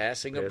and the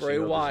passing of Bray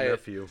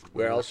Wyatt.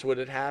 Where else would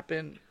it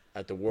happen?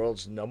 At the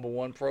world's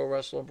 #1 pro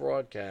wrestling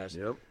broadcast.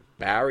 Yep.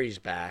 Barry's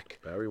back.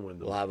 Barry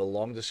Windham. We'll have a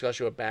long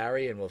discussion with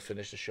Barry, and we'll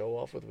finish the show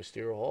off with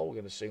Wisteria Hall. We're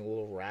going to sing a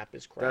little Rap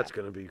is Crap. That's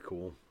going to be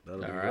cool.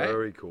 That'll be right.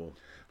 very cool.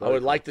 I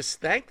would like to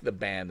thank the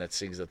band that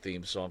sings the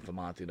theme song for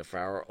Monte The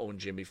Pharaoh. Own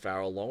Jimmy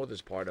Farrell, along with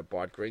his partner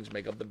Bart Griggs,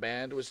 make up the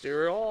band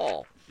Wisteria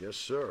Hall. Yes,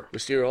 sir.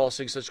 Wisteria Hall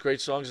sings such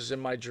great songs as In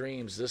My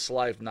Dreams, This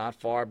Life, Not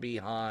Far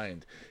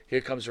Behind,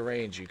 Here Comes the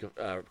Rain.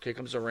 Here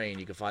Comes the Rain.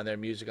 You can find their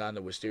music on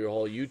the Wisteria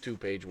Hall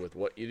YouTube page. With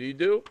what you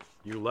do?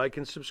 You like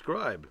and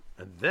subscribe,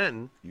 and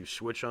then you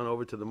switch on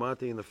over to the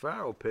Monte and the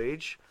Pharaoh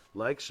page,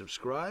 like,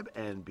 subscribe,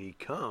 and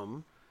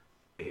become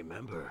a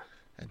member.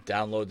 And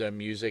download their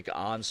music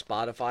on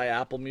Spotify,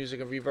 Apple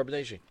Music, and Reverb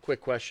Nation. Quick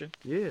question.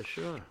 Yeah,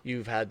 sure.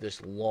 You've had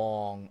this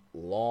long,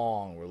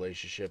 long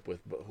relationship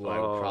with who I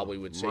probably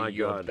would say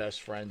your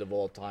best friend of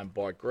all time,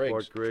 Bart Griggs.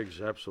 Bart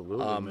Griggs,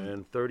 absolutely,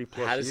 man. 30 plus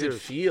years. How does it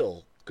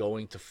feel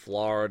going to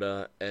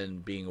Florida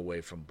and being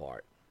away from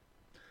Bart?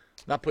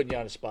 Not putting you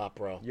on the spot,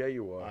 bro. Yeah,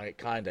 you are. I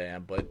kind of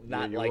am, but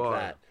not you like are.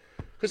 that.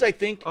 Because I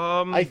think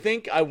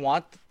I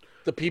want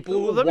the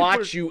people who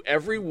watch you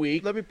every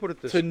week. Let me put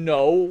it this to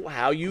know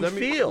how you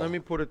feel. Let me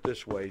put it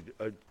this way: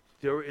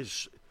 there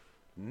is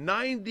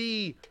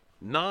 99%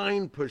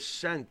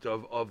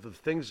 of the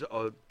things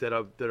that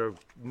are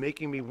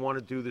making me want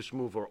to do this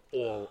move are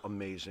all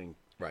amazing.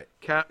 Right.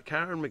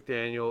 Karen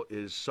McDaniel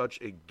is such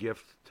a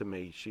gift to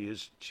me.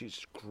 She's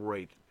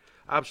great.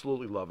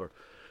 Absolutely love her.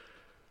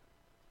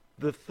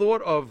 The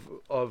thought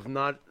of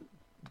not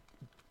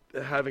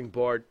having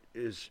Bart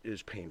is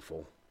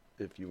painful.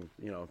 If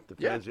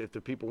if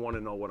the people want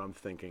to know what I'm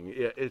thinking,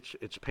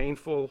 it's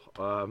painful.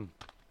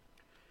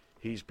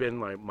 He's been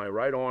my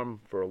right arm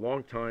for a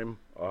long time.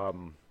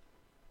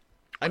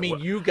 I mean,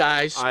 you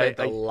guys spent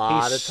a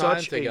lot of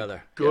time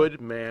together.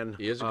 Good man.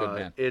 He is a good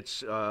man.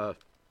 It's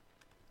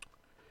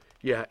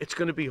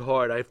going to be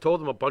hard. I've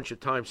told him a bunch of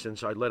times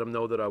since I let him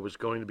know that I was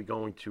going to be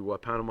going to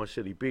Panama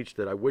City Beach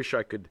that I wish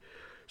I could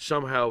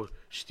somehow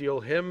steal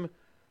him,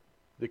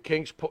 the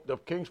Kings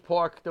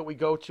Park that we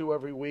go to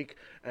every week,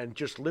 and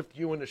just lift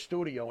you in the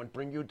studio and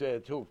bring you there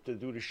to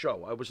do the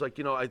show. I was like,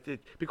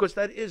 because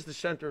that is the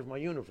center of my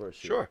universe.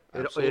 Sure,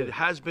 absolutely. It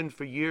has been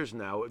for years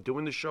now.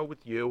 Doing the show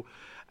with you,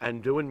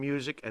 and doing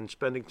music and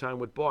spending time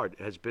with Bart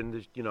has been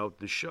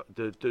the show,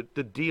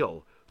 the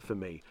deal for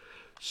me.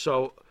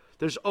 So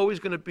there's always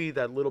going to be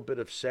that little bit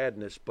of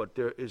sadness, but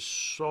there is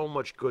so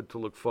much good to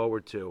look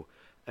forward to,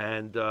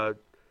 and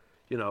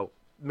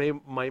may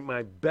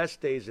my best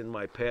days in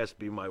my past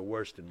be my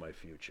worst in my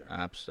future.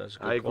 That's a good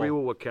I agree call.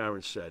 with what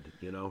Karen said.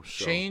 So.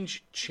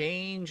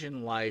 Change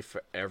in life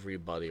for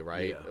everybody,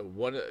 right?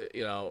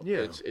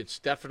 Yeah. It's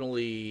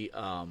definitely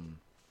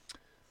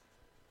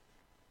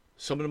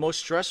some of the most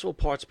stressful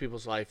parts of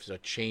people's lives are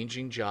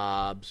changing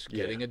jobs,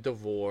 getting a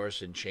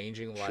divorce, and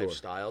changing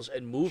lifestyles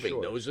and moving.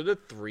 Sure. Those are the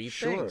three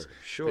things.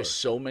 Sure. There's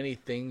so many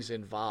things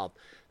involved.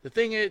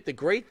 The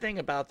great thing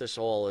about this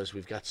all is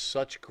we've got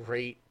such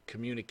great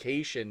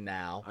communication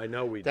now. I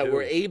know we that do.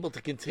 we're able to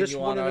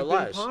continue on our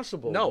lives.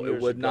 Possible no, it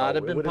would not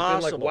have been It would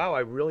possible. have been like, wow,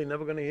 I'm really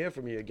never going to hear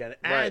from you again.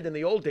 Right. And in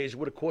the old days, it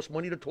would have cost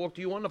money to talk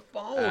to you on the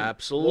phone.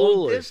 Absolutely.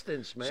 Long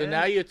distance, man. So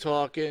now you're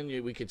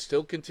talking. We could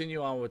still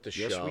continue on with the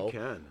show. Yes, we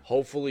can.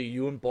 Hopefully,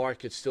 you and Bart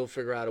could still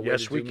figure out a way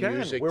to do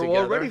music We're together.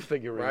 already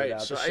figuring it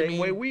out. So, the same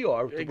way we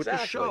are exactly. with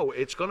the show.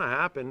 It's going to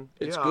happen.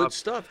 It's good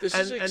stuff. This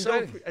is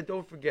exciting. And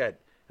don't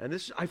forget,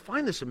 I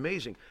find this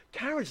amazing.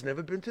 Karen's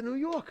never been to New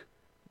York.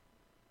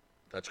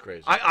 That's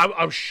crazy.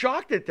 I'm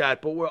shocked at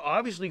that, but we're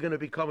obviously going to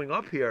be coming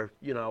up here,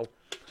 to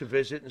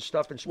visit and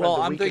stuff and spend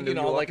the week in New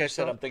York. Like I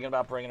said, stuff. I'm thinking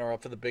about bringing her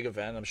up for the big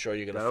event. I'm sure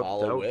you're going to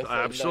follow with.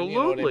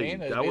 Absolutely.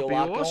 And, you know what I mean? That would be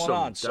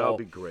awesome. That would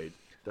be great.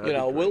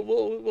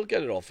 We'll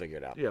get it all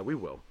figured out. Yeah, we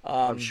will.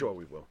 I'm sure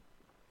we will.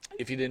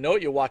 If you didn't know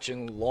it, you're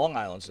watching Long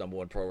Island's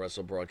 #1 pro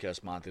wrestling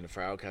broadcast, Monte The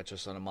Pharaoh. Catch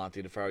us on the Monte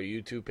The Pharaoh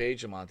YouTube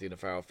page, the Monte The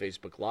Pharaoh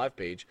Facebook Live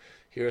page.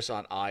 Hear us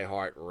on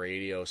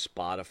iHeartRadio,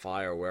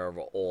 Spotify, or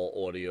wherever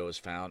all audio is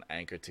found,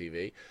 Anchor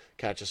TV.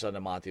 Catch us on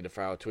the Monte The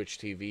Pharaoh Twitch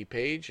TV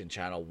page and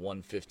channel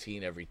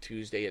 115 every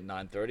Tuesday at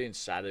 9:30 and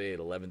Saturday at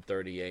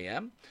 11:30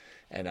 a.m.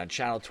 And on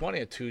channel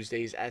 20 on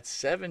Tuesdays at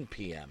 7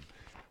 p.m.,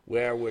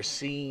 where we're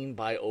seen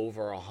by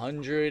over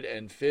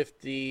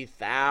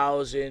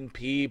 150,000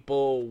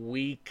 people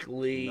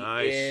weekly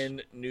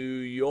in New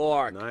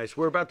York. Nice.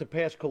 We're about to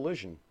pass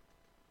Collision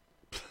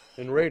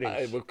in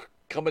ratings. We're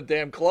coming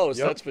damn close,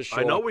 Yep. that's for sure.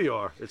 I know we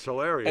are. It's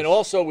hilarious. And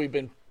also, we've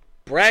been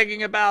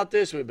bragging about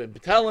this. We've been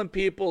telling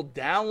people,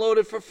 download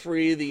it for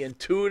free, the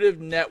Intuitive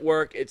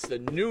Network. It's the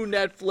new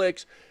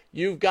Netflix.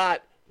 You've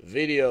got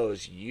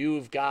videos.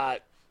 You've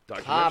got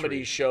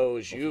comedy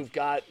shows, you've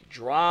got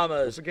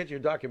dramas. Don't forget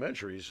your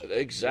documentaries.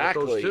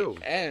 Exactly. Those too.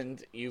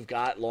 And you've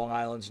got Long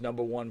Island's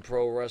 #1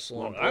 pro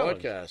wrestling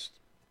broadcast.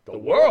 The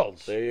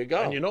world's. There you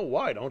go. And you know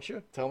why, don't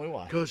you? Tell me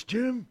why. Because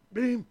Jim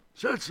Beam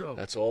said so.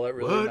 That's all that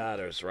really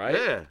matters, right?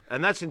 Yeah.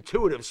 And that's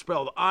Intuitive,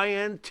 spelled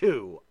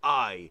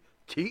IN2ITIVE.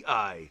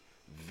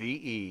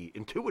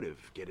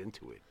 Intuitive. Get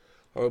into it.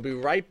 We'll be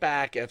right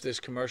back after this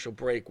commercial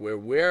break where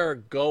we're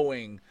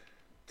going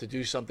to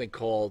do something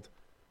called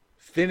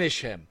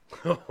Finish Him.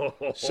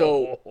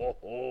 So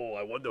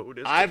I wonder who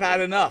this I've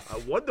had enough I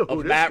wonder who of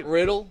this Matt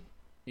Riddle.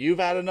 You've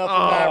had enough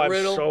of Matt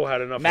Riddle. I've so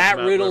had enough Matt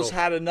of Riddle's Riddle.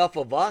 had enough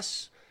of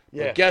us.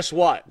 Yeah. But guess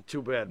what?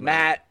 Too bad,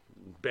 Matt.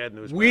 Bad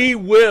news. We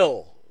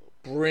will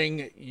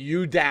bring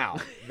you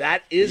down.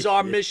 That is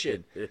our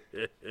mission.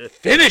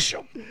 Finish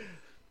him.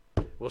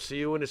 We'll see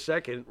you in a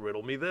second.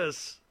 Riddle me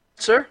this.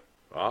 Sir?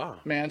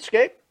 Ah.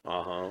 Manscaped?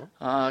 Uh-huh.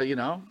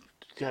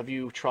 Have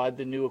you tried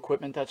the new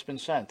equipment that's been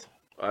sent?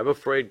 I'm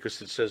afraid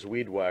because it says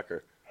weed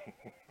whacker.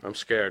 I'm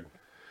scared.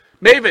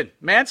 Maven,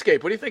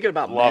 Manscaped, what are you thinking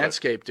about Love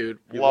Manscaped, it. dude?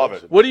 Love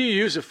it. What do you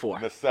use it for?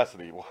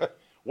 Necessity.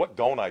 What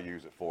don't I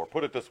use it for?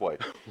 Put it this way.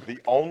 The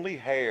only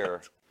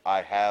hair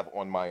I have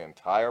on my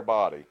entire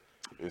body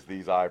is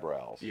these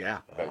eyebrows. Yeah.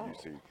 That you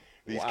see.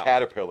 These Wow.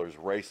 caterpillars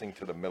racing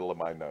to the middle of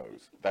my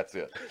nose. That's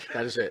it.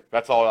 That is it.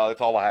 That's all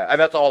I have. And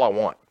that's all I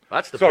want.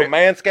 That's the So big-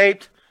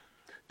 Manscaped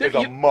is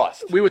a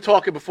must. We were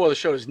talking before the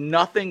show. There's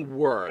nothing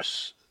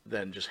worse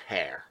than just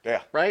hair.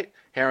 Yeah. Right?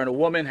 Hair on a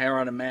woman, hair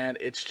on a man,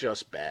 it's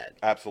just bad.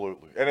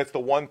 Absolutely. And it's the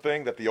one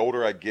thing that the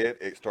older I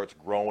get, it starts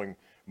growing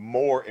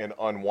more in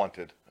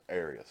unwanted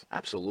areas.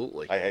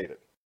 Absolutely. I hate it.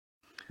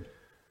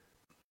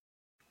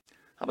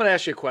 I'm going to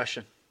ask you a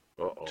question.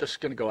 Uh-oh. Just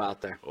going to go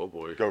out there. Oh,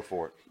 boy. Go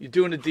for it. You're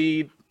doing a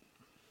deed.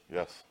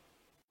 Yes.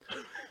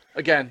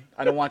 Again,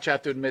 I don't want you to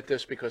have to admit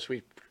this because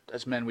we,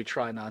 as men, we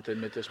try not to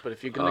admit this. But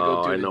if you're going to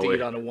go do the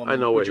deed on a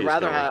woman, would you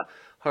rather have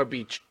her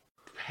be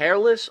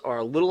hairless or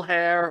a little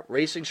hair,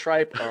 racing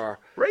stripe, or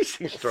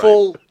racing stripe,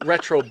 full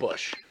retro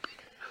bush?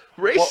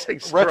 Racing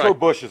stripe. Retro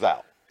bush is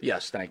out.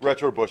 Yes, thank you.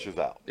 Retro bush is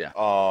out. Yeah.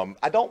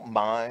 I don't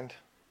mind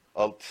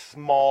a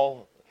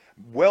small,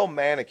 well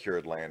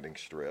manicured landing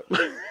strip.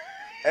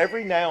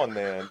 Every now and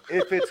then,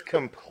 if it's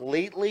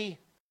completely,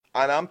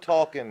 and I'm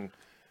talking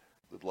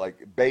like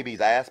baby's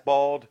ass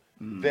bald,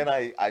 then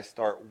I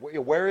start.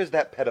 Where is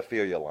that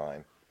pedophilia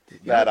line?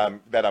 I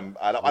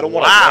don't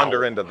want to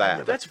wander into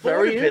that. That's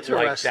very interesting.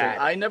 Like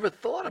that. I never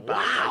thought about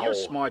that. You're a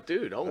smart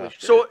dude. Holy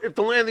shit. So if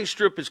the landing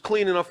strip is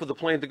clean enough for the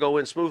plane to go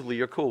in smoothly,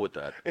 you're cool with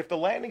that? If the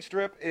landing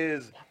strip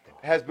has,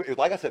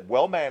 like I said,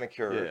 well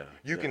manicured,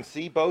 you can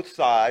see both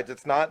sides.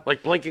 It's not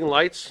like blinking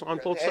lights on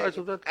both sides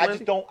of that. I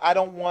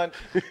don't want,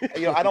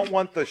 I don't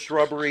want the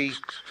shrubbery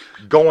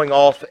going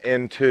off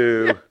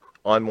into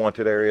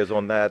unwanted areas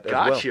on that as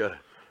well. Gotcha.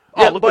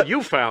 Oh, look what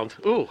you found.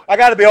 Ooh. I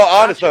got to be all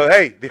honest though.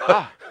 Hey,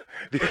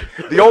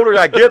 the older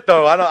I get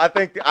though, I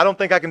don't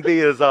think I can be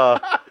as I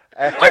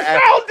found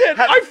it.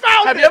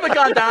 Have you ever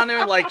gone down there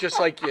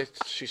and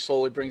she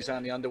slowly brings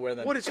down the underwear?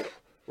 Then what is it?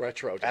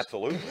 Retro.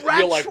 Absolutely.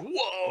 You're like,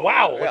 whoa.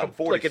 Wow. Yeah, like,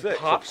 like it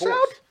pops out?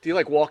 Do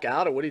you walk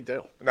out or what do you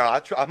do? No,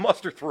 I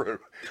muster through.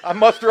 I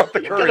muster up the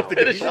courage to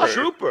get He's through. a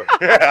trooper.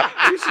 Yeah.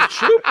 He's a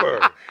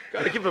trooper.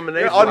 Got to give him an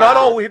A. Not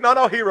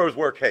all heroes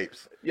wear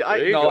capes. Yeah, I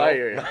hear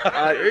you.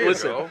 There you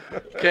Listen, go.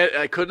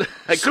 I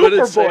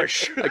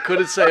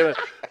couldn't say it.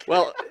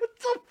 Well,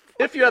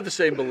 if you have the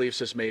same beliefs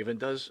as Maven,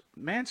 does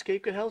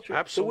Manscaped could help you?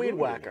 Absolutely. The weed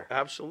whacker.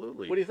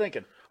 Absolutely. What are you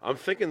thinking? I'm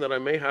thinking that I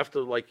may have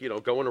to,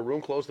 go in a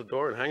room, close the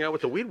door, and hang out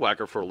with the weed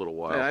whacker for a little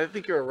while. Yeah, I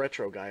think you're a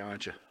retro guy,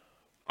 aren't you?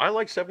 I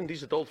like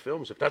 70s adult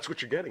films, if that's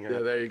what you're getting at. Yeah,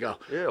 there you go.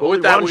 Yeah, but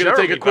with that, Ron we're going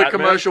to take a Jeremy, quick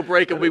Batman. commercial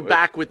break, and we'll be Anyway.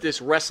 back with this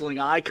wrestling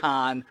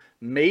icon,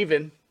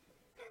 Maven.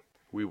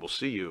 We will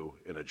see you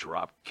in a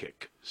drop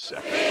kick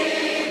second.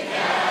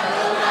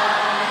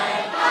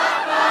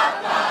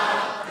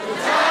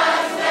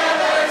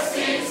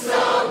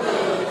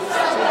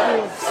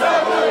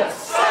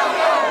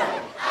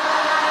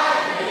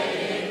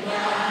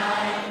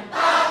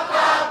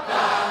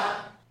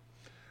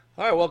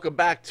 All right, welcome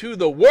back to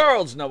the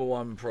world's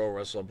 #1 pro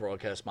wrestling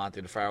broadcast,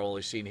 Monte The Pharaoh,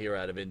 only seen here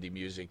out of Indie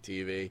Music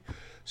TV.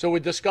 So we're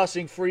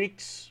discussing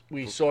freaks.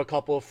 We saw a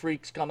couple of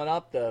freaks coming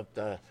up,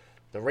 the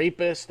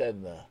rapist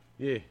and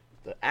the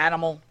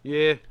animal.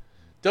 Yeah.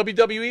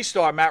 WWE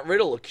star Matt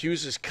Riddle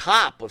accuses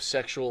cop of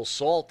sexual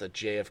assault at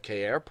JFK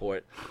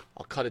Airport.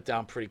 I'll cut it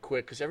down pretty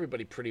quick because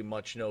everybody pretty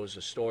much knows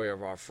the story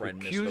of our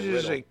friend Mr. Accuses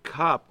Riddle. a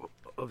cop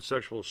of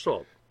sexual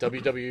assault.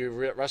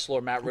 WWE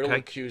wrestler Matt Riddle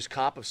accused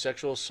cop of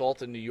sexual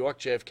assault in New York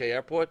JFK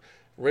Airport.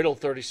 Riddle,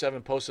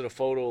 37, posted a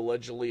photo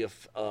allegedly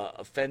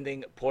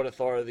offending Port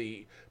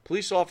Authority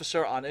police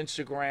officer on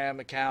Instagram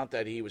account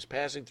that he was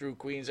passing through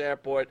Queens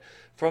Airport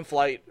from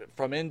flight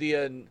from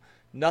India. And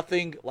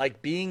nothing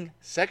like being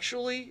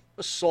sexually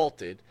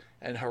assaulted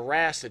and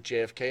harassed at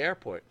JFK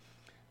Airport.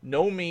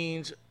 No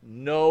means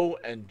no,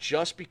 and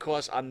just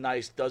because I'm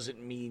nice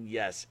doesn't mean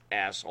yes,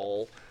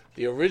 asshole.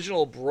 The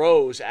original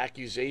Bros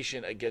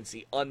accusation against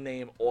the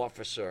unnamed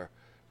officer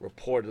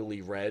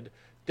reportedly read,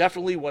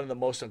 definitely one of the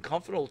most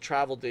uncomfortable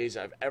travel days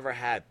I've ever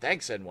had.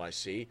 Thanks,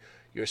 NYC.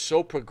 You're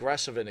so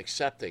progressive and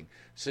accepting.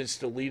 Since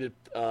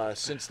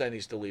then,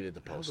 he's deleted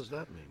the post. What does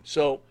that mean?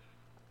 So,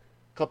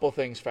 a couple of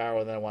things, Pharaoh,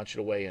 and then I want you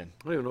to weigh in.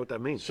 I don't even know what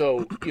that means.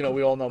 So,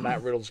 we all know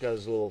Matt Riddle's got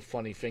his little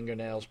funny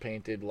fingernails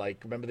painted.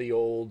 Remember the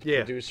old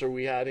producer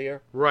we had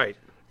here? Right.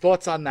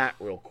 Thoughts on that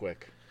real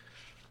quick?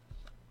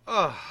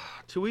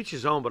 To each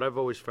his own, but I've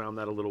always found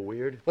that a little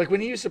weird. Like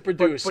when he used to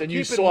produce But and you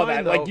keep in saw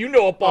mind, that,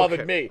 though- it bothered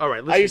Okay, me. All right,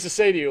 I listen. used to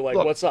say to you,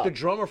 Look, what's up? The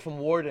drummer from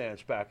War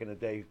Dance back in the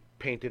day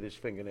painted his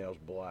fingernails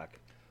black.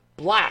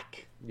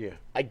 Black. Yeah.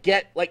 I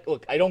get,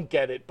 look, I don't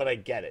get it, but I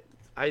get it.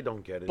 I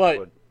don't get it.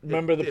 But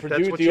remember if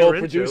that's what the you're old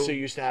into- producer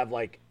used to have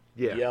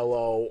Yeah.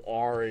 yellow,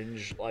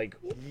 orange,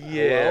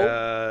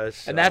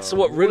 Yes. and that's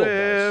what Riddle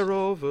does. Somewhere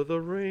over the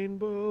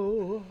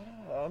rainbow.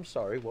 I'm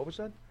sorry, what was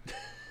that?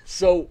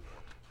 So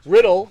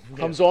Riddle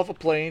comes off a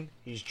plane.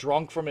 He's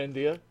drunk from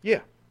India. Yeah.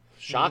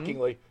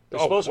 Shockingly. They're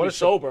Oh, supposed to what be a su-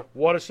 sober.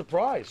 What a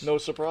surprise. No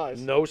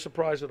surprise. No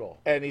surprise at all.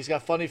 And he's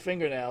got funny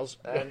fingernails.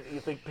 And you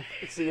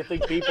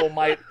think people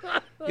might,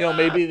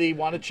 maybe they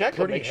want to check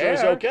him, Pretty make sure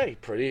he's hair. okay.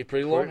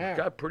 Pretty long hair.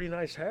 Got pretty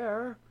nice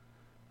hair.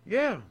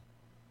 Yeah.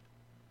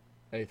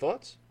 Any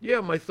thoughts? Yeah,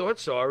 my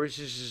thoughts are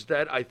is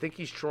that I think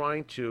he's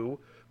trying to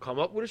come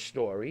up with a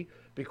story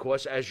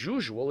because, as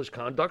usual, his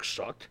conduct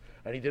sucked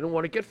and he didn't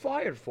want to get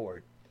fired for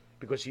it.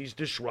 because he's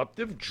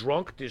disruptive,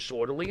 drunk,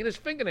 disorderly, and his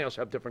fingernails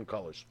have different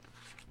colors.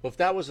 Well, if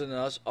that wasn't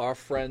us, our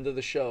friend of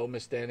the show,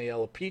 Miss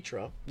Daniela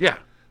Petra, yeah,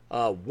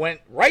 went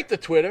right to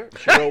Twitter.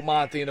 She wrote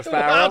Monte the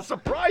Pharaoh. How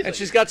surprising. And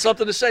she's got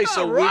something to say,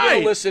 so All we're going right.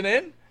 to listen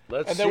in.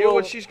 Let's and then see we'll,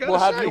 what she's got we'll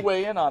to have say. you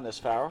weigh in on this,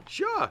 Pharaoh.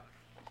 Sure.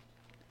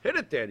 Hit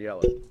it,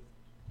 Daniela.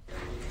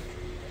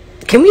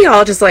 Can we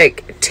all just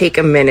like take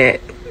a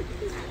minute?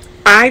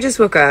 I just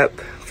woke up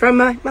from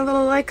my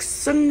little like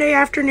Sunday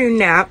afternoon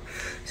nap,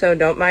 so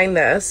don't mind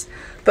this.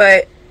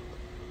 But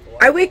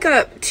I wake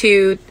up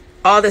to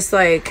all this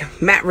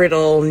like Matt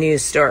Riddle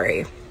news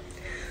story.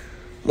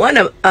 One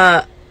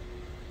of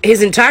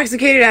he's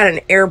intoxicated at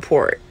an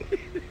airport.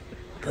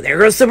 But there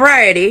goes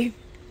sobriety.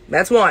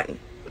 That's one.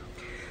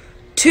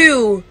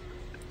 Two,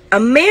 a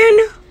man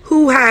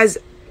who has,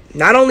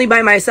 not only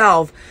by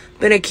myself,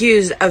 been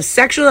accused of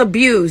sexual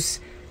abuse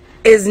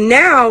is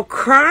now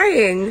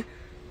crying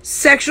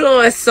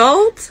sexual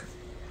assault?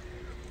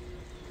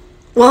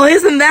 Well,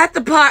 isn't that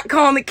the pot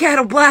calling the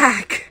kettle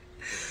black?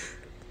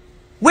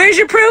 Where's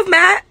your proof,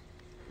 Matt?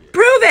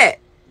 Prove it.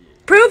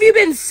 Prove you've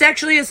been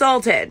sexually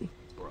assaulted.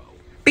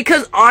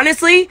 Because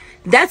honestly,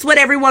 that's what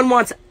everyone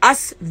wants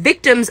us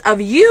victims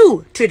of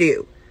you to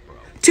do.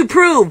 To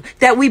prove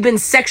that we've been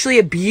sexually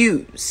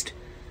abused.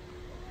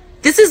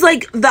 This is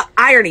like the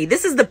irony.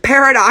 This is the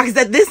paradox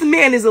that this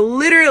man is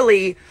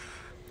literally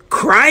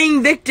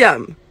crying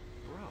victim.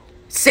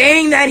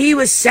 Saying that he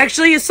was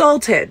sexually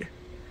assaulted.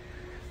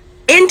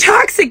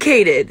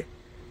 Intoxicated.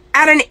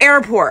 At an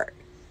airport.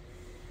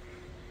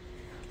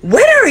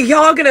 When are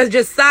y'all gonna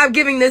just stop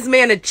giving this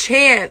man a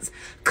chance?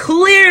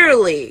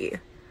 Clearly,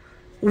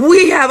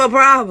 we have a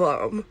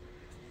problem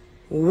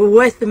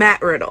with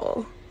Matt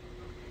Riddle.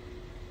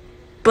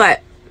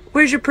 But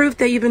where's your proof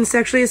that you've been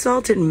sexually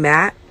assaulted,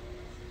 Matt?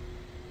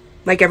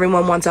 Like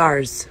everyone wants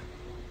ours.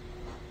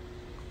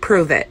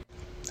 Prove it.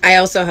 I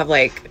also have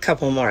like a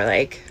couple more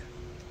like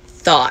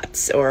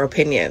thoughts or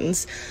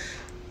opinions.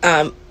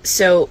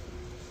 So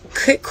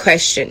quick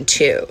question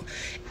too.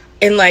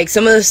 And like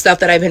some of the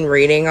stuff that I've been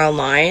reading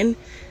online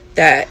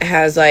that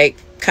has like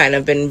kind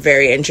of been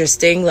very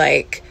interesting,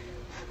 like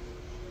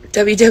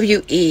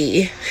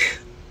WWE,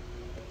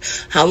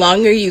 how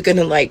long are you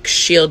gonna like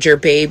shield your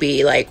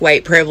baby, like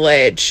white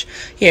privilege,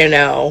 you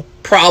know,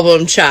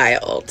 problem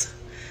child?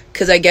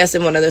 Because I guess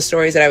in one of the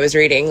stories that I was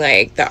reading,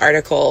 like the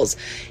articles,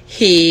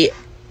 he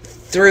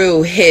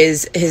threw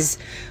his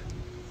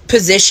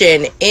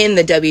position in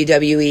the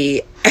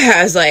WWE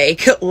as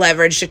like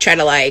leverage to try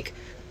to like,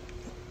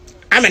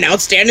 I'm an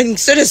outstanding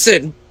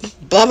citizen,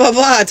 blah, blah,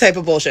 blah type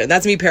of bullshit.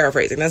 That's me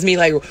paraphrasing. That's me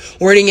like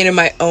wording it in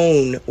my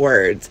own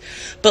words.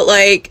 But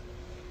like,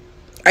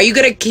 are you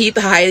going to keep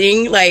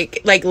hiding,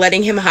 like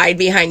letting him hide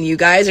behind you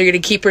guys? Are you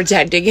going to keep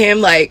protecting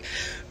him? Like,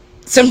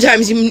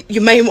 sometimes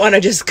you may want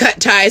to just cut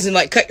ties and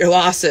like cut your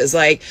losses.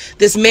 Like,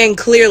 this man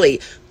clearly,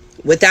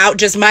 without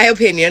just my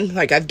opinion,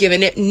 like I've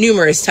given it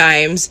numerous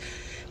times,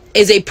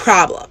 is a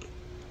problem.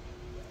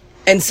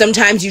 And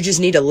sometimes you just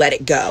need to let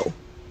it go.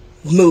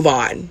 Move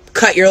on.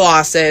 Cut your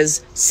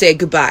losses. Say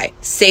goodbye.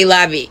 Say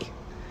la vie.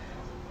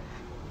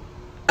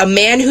 A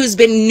man who's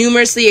been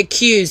numerously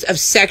accused of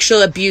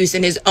sexual abuse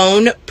in his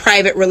own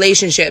private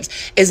relationships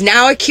is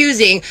now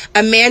accusing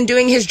a man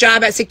doing his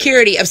job at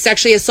security of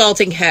sexually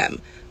assaulting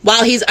him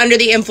while he's under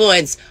the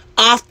influence,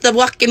 off the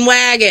fucking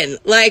wagon.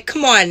 Like,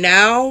 come on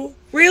now.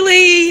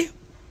 Really?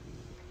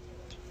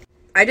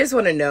 I just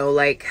want to know,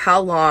 like,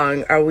 how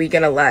long are we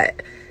going to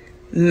let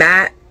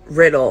Matt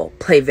Riddle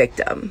play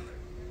victim?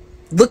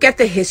 Look at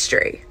the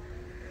history.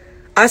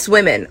 Us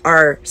women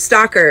are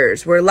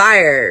stalkers, we're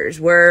liars,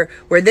 we're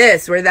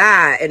this, we're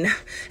that, and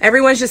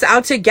everyone's just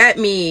out to get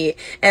me,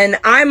 and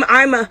I'm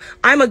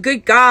a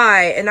good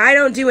guy, and I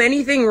don't do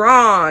anything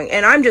wrong,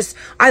 and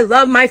I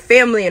love my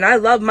family, and I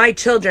love my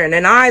children,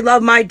 and I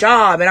love my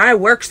job, and I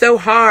work so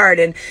hard,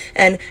 and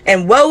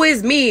woe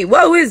is me,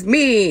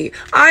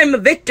 I'm a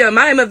victim,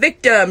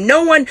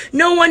 no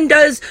one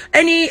does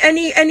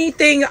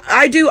anything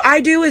I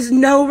do is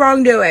no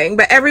wrongdoing,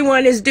 but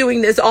everyone is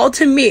doing this all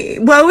to me,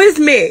 woe is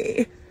me.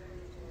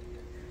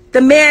 The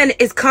man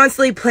is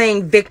constantly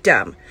playing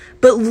victim.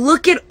 But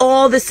look at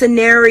all the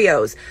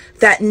scenarios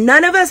that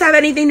none of us have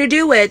anything to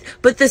do with,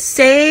 but the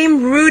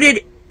same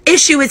rooted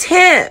issue is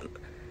him.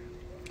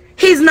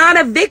 He's not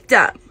a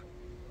victim.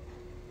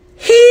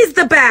 He's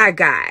the bad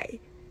guy.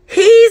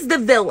 He's the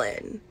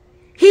villain.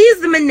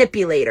 He's the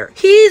manipulator.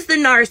 He's the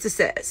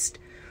narcissist.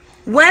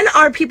 When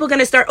are people going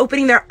to start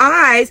opening their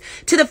eyes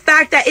to the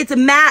fact that it's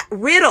Matt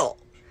Riddle?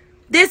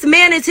 This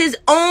man is his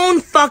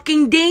own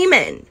fucking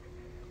demon.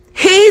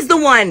 He's the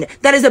one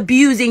that is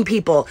abusing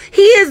people.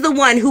 He is the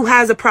one who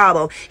has a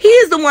problem. He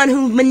is the one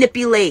who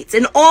manipulates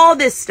and all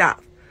this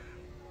stuff.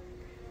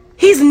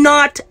 He's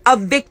not a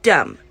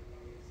victim.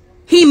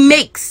 He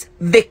makes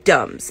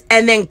victims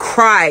and then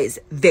cries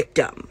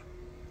victim.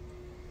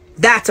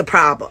 That's a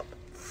problem.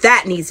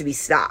 That needs to be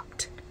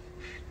stopped.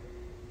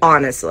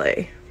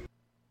 Honestly.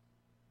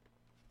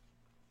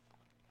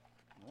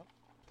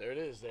 There it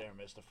is there,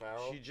 Mr.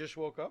 Pharaoh. She just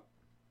woke up?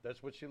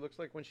 That's what she looks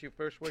like when she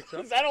first wakes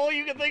up. Is that all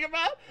you can think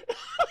about?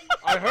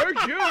 I heard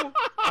you.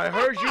 I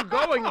heard you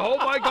going, oh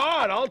my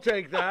God, I'll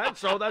take that.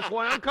 So that's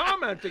why I'm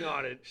commenting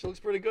on it. She looks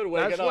pretty good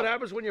waking That's up. what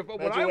happens when when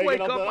Imagine I waking wake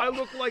up up, to- I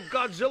look like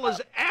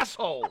Godzilla's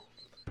asshole.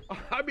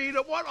 I mean,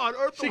 what on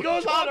earth She are we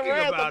goes on a talking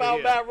rant about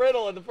here? Matt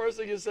Riddle, and the first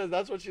thing you said,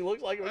 that's what she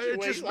looks like when she It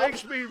wakes just up.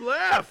 makes me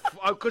laugh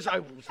because I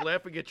was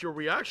laughing at your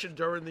reaction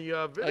during the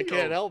video. I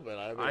can't help it.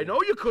 I know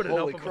you couldn't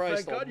holy help it,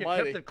 Christ but thank God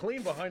almighty. you kept it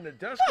clean behind the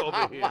desk over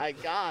Oh, here. my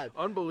God.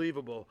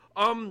 Unbelievable.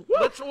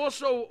 Let's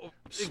also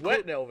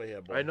Sweating over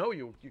here, boy. I know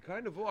you. You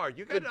kind of are.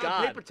 You Good got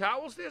God. paper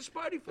towels there,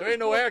 Spidey? There ain't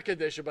no air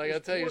conditioner, but I got to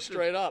tell you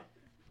straight up.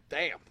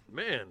 Damn.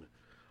 Man.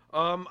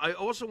 I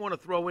also want to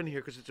throw in here,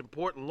 because it's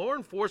important, law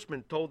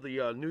enforcement told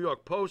the New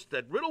York Post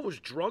that Riddle was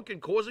drunk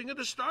and causing a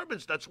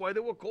disturbance. That's why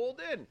they were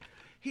called in.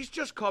 He's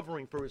just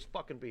covering for his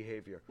fucking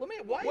behavior. Why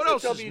What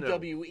is else it is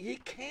WWE? new? He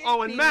can't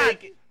Oh, and be Matt,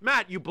 making...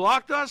 Matt, you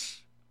blocked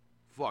us?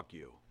 Fuck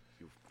you.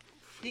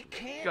 He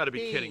can't Gotta be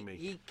kidding me.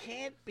 He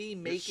can't be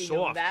making him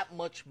soft. that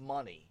much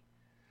money.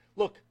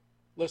 Look,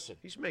 listen.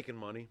 He's making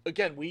money.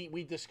 Again,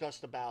 we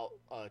discussed about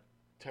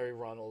Terry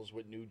Runnels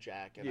with New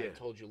Jack, and I Yeah.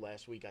 told you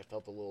last week I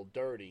felt a little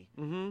dirty,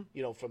 Mhm.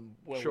 you know, from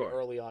when Sure. we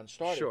early on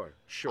started.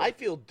 Sure. I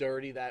feel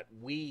dirty that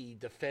we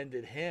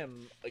defended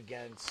him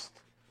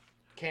against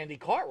Candy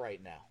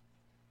Cartwright now.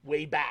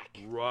 Way back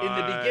in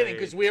the beginning,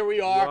 because here we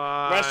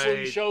are,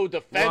 wrestling show,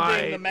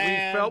 defending the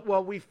man.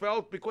 We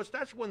felt because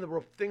that's when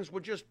the things were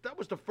that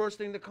was the first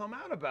thing to come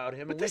out about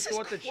him, But and we this is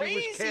thought that she was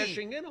crazy.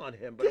 cashing in on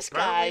him, but This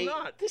apparently guy-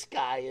 not. This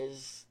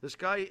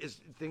guy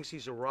thinks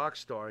he's a rock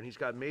star, and he's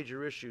got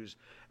major issues.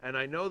 And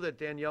I know that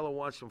Daniela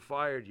wants him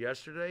fired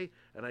yesterday,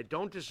 and I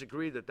don't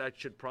disagree that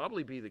should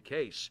probably be the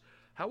case.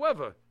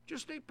 However,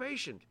 just stay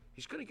patient.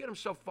 He's going to get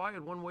himself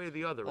fired one way or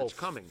the other. It's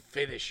coming.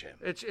 Finish him.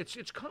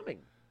 It's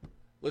coming.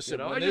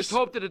 Listen, I just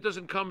hope that it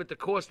doesn't come at the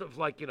cost of,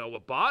 a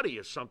body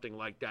or something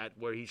like that,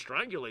 where he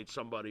strangulates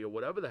somebody or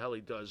whatever the hell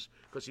he does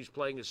because he's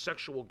playing his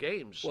sexual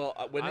games. Well,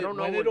 when I it don't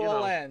know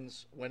all what,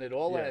 ends,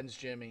 Yeah.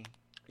 Jimmy.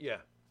 Yeah.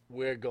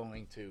 We're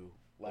going to,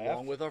 Laugh?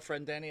 along with our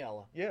friend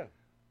Daniela. Yeah.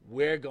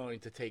 We're going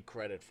to take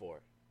credit for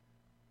it.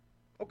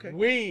 Okay.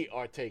 We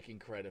are taking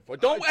credit for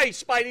it. Hey,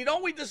 Spidey,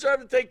 don't we deserve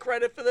to take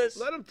credit for this?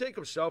 Let him take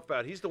himself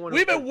out. He's the one.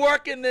 We've been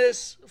working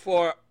this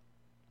for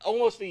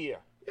almost a year.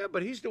 Yeah,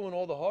 but he's doing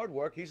all the hard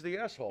work. He's the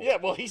asshole. Yeah,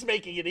 well, he's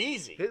making it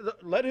easy.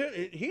 Let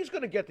him. He's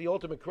going to get the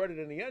ultimate credit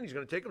in the end. He's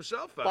going to take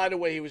himself out. By the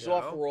way, he was You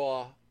off know?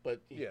 Raw,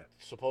 but he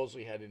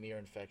supposedly had an ear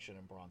infection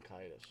and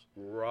bronchitis.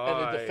 Right.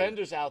 And the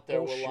defenders out there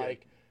Bullshit. were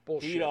like,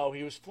 Bullshit. you know,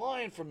 he was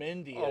flying from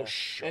India, Oh,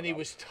 shut and he up.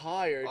 was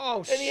tired, Oh,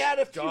 and he had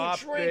a few stop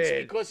drinks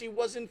it. because he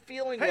wasn't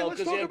feeling Hey, well. let's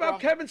 'cause he talk had about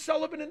Kevin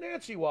Sullivan and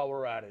Nancy while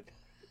we're at it.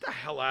 Get the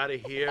hell out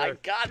of here. My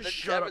God, the Just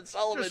shut Kevin up.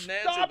 Sullivan Just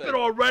Nancy stop thing. it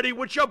already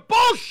with your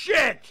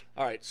bullshit.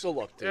 All right, so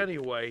look, dude.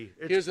 Anyway,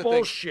 it's here's the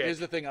bullshit. Thing, here's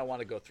the thing I want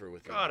to go through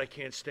with you. God, I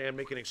can't stand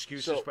making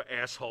excuses So, for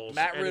assholes.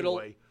 Matt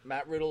anyway.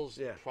 Riddle's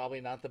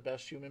probably not the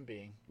best human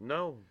being.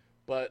 No.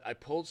 But I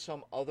pulled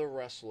some other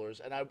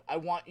wrestlers, and I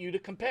want you to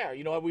compare.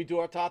 You know how we do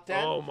our top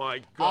 10? Oh, my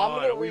I'm God.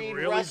 going Are to we read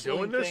really wrestling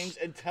doing this? things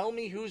and tell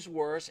me who's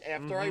worse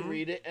after I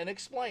read it and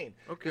explain.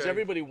 Because Okay.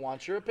 everybody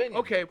wants your opinion.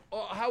 Okay,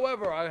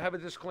 however, I have a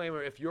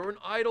disclaimer. If you're an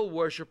idol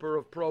worshiper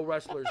of pro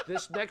wrestlers,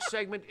 this next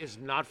segment is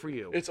not for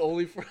you. It's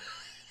only for...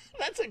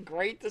 That's a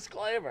great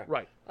disclaimer.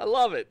 Right. I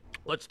love it.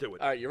 Let's do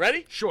it. All right, you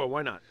ready? Sure,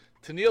 why not?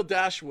 Tennille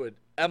Dashwood,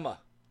 Emma,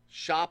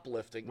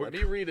 shoplifting. Let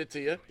me read it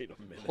to you. Wait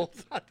a minute. Hold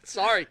on.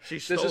 Sorry. She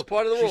this stole, is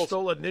part of the she rules.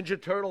 stole a Ninja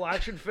Turtle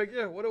action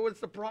figure? What's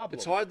the problem?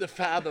 It's hard to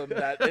fathom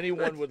that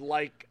anyone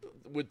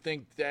would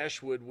think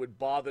Dashwood would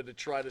bother to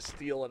try to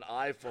steal an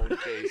iPhone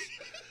case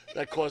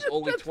that cost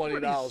only That's pretty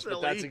 $20.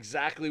 But that's silly.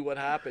 exactly what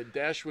happened.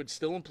 Dashwood,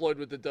 still employed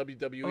with the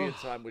WWE at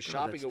the time, was God,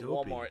 shopping that's at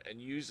dopey. Walmart and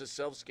used a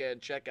self-scan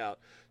checkout.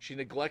 She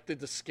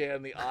neglected to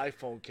scan the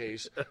iPhone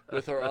case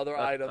with her other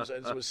items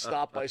and was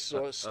stopped by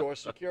store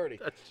security.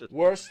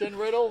 Worse than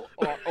Riddle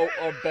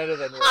or better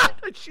than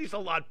Riddle? She's a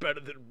lot better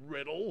than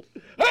Riddle.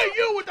 Hey,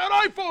 you with that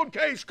iPhone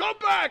case, come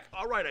back!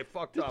 All right, I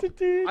fucked up.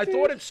 I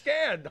thought it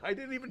scanned. I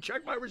didn't even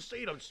check my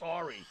receipt. I'm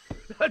sorry.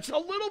 That's a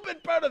little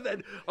bit better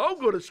than I'm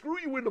going to screw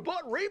you in the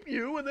butt, rape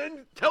you, and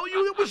then tell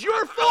you it was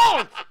your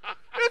fault.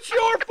 It's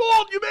your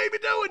fault. You made me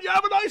do it. You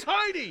have a nice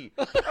Heidi.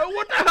 What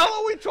the hell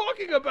are we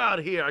talking about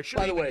here? I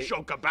shouldn't even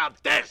joke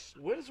about this.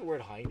 Where does the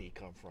word Heine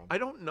come from? I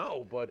don't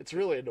know, but It's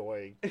really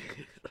annoying.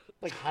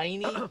 Like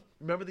Heine?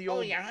 remember the Oh,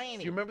 old? yeah, Heine.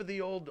 Do you remember the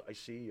old? I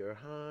see your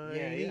Heine.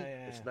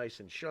 yeah. It's nice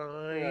and shiny.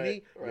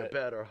 Right, You right.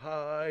 better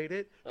hide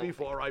it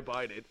before I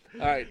bite it.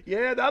 All right.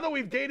 Yeah, now that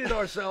we've dated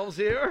ourselves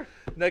here.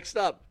 Next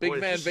up, Big Boy,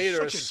 Man this is Vader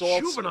such a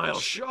assaults juvenile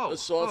show.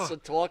 a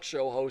talk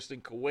show host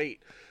in Kuwait.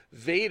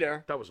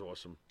 Vader That was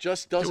awesome.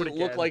 just Do it doesn't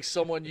look again. like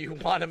someone you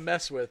want to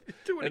mess with.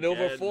 Do it and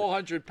over again.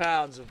 400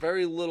 pounds,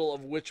 very little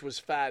of which was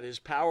fat. His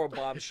power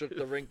bomb shook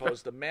the ring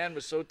post. The man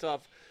was so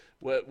tough.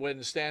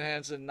 When Stan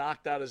Hansen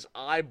knocked out his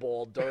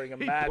eyeball during a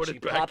He match, put he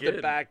it back popped in.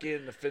 it back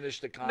in to finish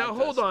the contest. Now,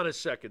 hold on a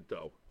second,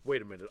 though.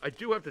 Wait a minute. I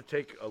do have to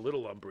take a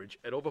little umbrage.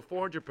 At over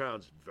 400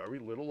 pounds, very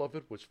little of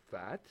it was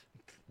fat?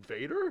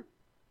 Vader?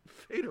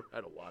 Vader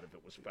had a lot of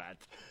it was fat.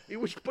 He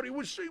was huge.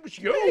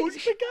 He's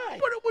a big guy.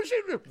 But it was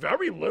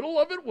very little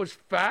of it was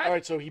fat. All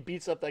right, so he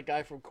beats up that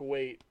guy from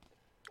Kuwait.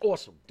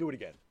 Awesome. Do it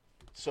again.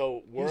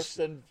 So worse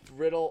than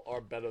Riddle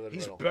or better than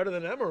He's Riddle? better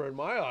than Emmer in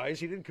my eyes.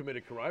 He didn't commit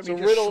a crime. So he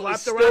just Riddle is slapped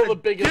still around the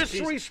biggest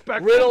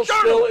disrespectful Riddle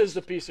still journalist. is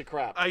the piece of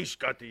crap. He's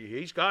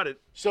got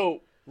it.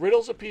 So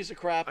Riddle's a piece of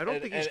crap. I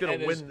don't think he's going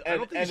to win. I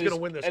don't think he's going to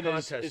win this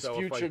contest. His though,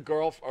 future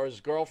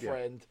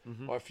girlfriend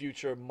or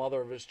future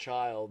mother of his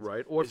child,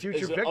 right? Or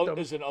future victim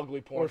is an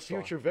ugly porn star.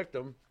 Or future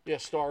victim. Yeah,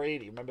 Star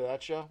 80. Remember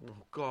that show? Oh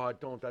God,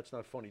 don't. That's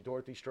not funny.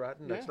 Dorothy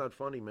Stratton. That's not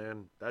funny,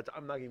 man.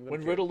 I'm not even.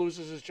 When Riddle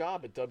loses his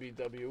job at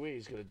WWE,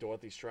 he's going to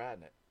Dorothy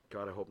Stratton it.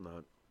 God, I hope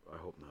not. I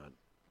hope not.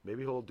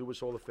 Maybe he'll do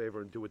us all a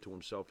favor and do it to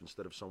himself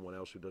instead of someone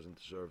else who doesn't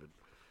deserve it.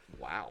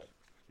 Wow.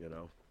 You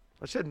know,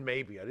 I said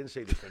maybe. I didn't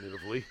say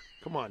definitively.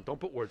 Come on, don't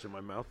put words in my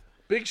mouth.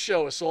 Big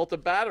Show, assault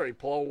and battery.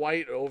 Paul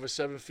White, over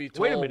 7 feet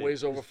tall, Wait a minute.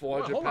 weighs over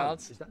 400 hold on.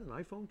 pounds. Is that an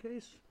iPhone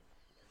case?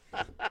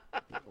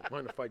 Don't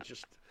mind if I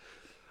just...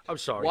 I'm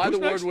sorry. Why Who's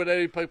the next? word would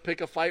anybody pick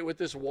a fight with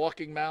this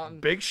walking mountain?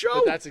 Big Show?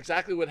 But that's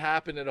exactly what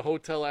happened in a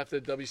hotel after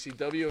the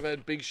WCW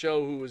event. Big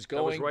Show, who was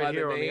going right by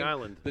here the on name the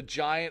island. The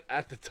Giant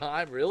at the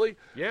time, really?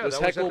 Yeah, was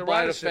that was at heckled the by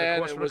the Radisson fan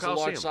across and from the was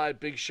Coliseum. alongside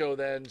Big Show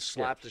then,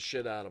 slapped the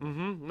shit out of him.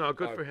 Mm-hmm. No,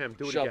 good for him.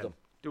 Do it shoved again. him.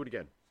 Do it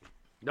again.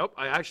 Nope,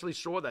 I actually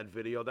saw that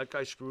video. That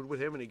guy screwed with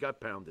him and he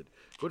got pounded.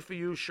 Good for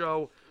you,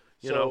 Show.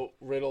 You know.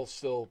 Riddle's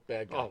still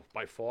bad guy. Oh,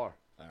 by far.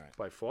 All right.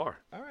 By far.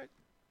 All right.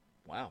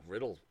 Wow,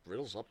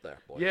 Riddle's up there,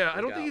 boy. Yeah,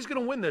 I don't think he's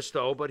going to win this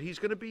though, but he's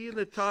going to be in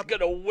the top. He's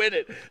going to win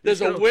it.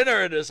 There's a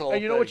winner in this whole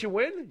And you know thing. what you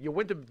win?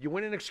 You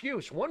win an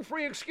excuse. One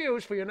free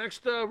excuse for your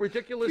next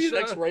ridiculous. Your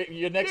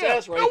next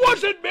ass rape. It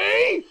wasn't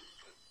me.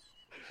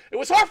 It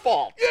was her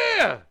fault.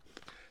 Yeah.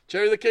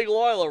 Jerry the King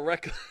Loyal,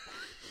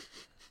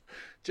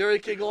 Jerry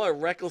King Loyal,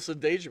 reckless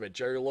endangerment.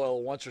 Jerry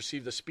Loyal once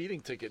received a speeding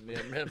ticket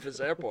near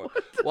Memphis Airport.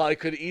 While he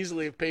could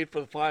easily have paid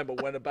for the fine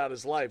but went about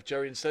his life,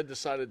 Jerry instead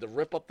decided to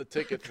rip up the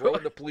ticket, throw it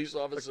in the police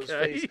officer's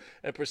face,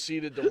 and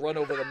proceeded to run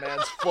over the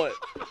man's foot.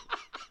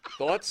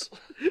 Thoughts?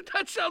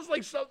 That sounds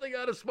like something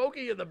out of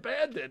Smokey and the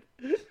Bandit.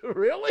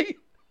 Really?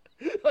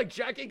 Like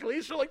Jackie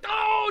Gleason, like,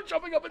 no,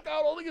 jumping up and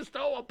down, holding his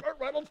toe while Burt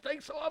Reynolds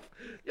takes off.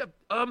 Yeah,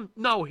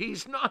 no,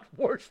 he's not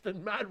worse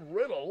than Matt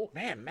Riddle.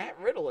 Man, Matt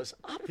Riddle is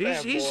up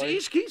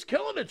He's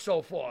killing it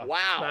so far.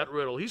 Wow. Matt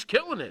Riddle, he's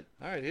killing it.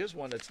 All right, here's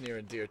one that's near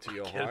and dear to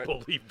your Can't heart.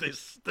 believe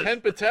this.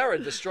 Ken Patera,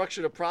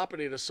 destruction of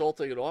property and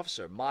assaulting an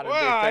officer. Modern day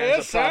Wow,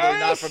 fans you are probably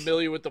not serious?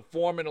 familiar with the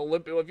former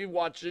Olympic. If you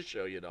watch this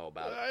show, you know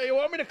about it. You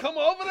want me to come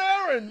over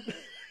there and...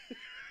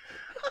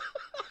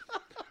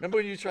 Remember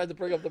when you tried to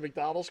bring up the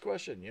McDonald's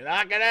question? You're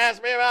not going to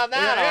ask me about that,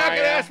 You're not are going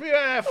to you? ask me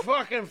about that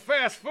fucking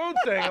fast food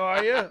thing,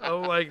 are you?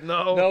 I'm like,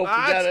 no. No,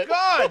 forget it.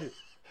 That's good.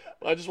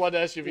 I just wanted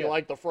to ask you if you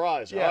like the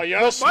fries. Yeah. Oh, you're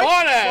But a smart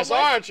Mike- ass, but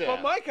Mike- aren't you?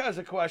 But Mike has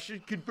a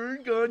question. Can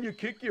Burn Gun you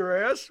kick your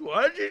ass?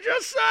 What did you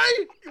just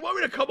say? You want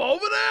me to come over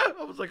there?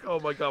 I was like,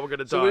 oh my God, we're going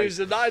to So die. when he was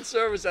denied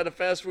service at a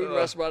fast food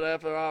restaurant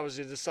after hours,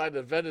 he decided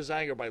to vent his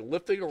anger by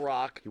lifting a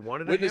rock.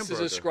 wanted a Witnesses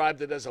hamburger.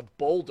 described it as a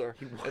boulder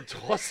and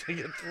tossing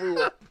it through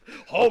a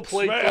Hulk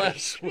plate smash.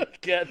 glass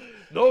weekend.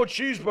 No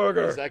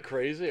cheeseburger. Is that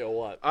crazy or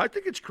what? I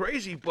think it's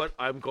crazy, but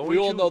I'm going We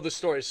to... all know the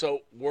story. So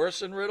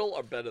worse than Riddle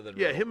or better than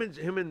Yeah, Riddle?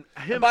 him and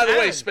And by the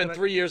way, and- spent can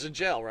I- 3 years in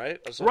jail, right?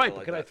 Or something Right, but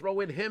like can I that. throw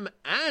in him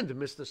and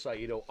Mr.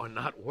 Saito are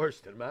not worse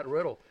than Matt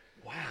Riddle?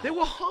 Wow. They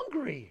were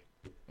hungry.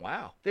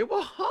 Wow. They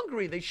were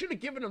hungry. They should have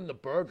given them the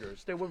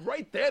burgers. They were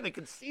right there. They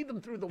could see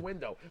them through the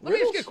window. Let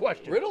me ask you a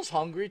question. Riddle's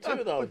hungry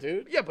too, though,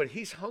 dude. Yeah, but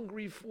he's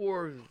hungry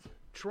for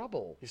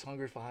trouble. He's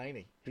hungry for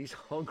Heine. He's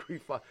hungry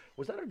for...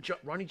 Was that a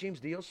Ronnie James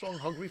Dio song,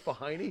 Hungry for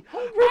Heine?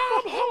 Hungry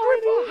for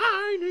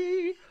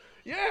Heine.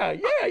 Yeah,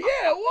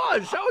 it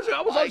was.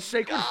 That was on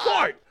Sacred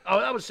Fart. Oh,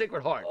 that was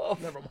Sacred Heart.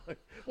 Never mind.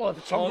 Well, if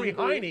it's Hungry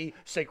Heine,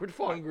 Sacred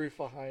Fart. Hungry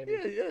for Heine.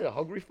 Yeah,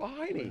 Hungry for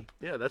Heine.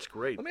 Yeah, that's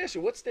great. Let me ask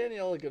you, what's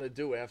Daniela going to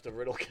do after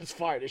Riddle gets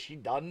fired? Is she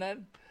done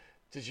then?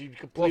 Did she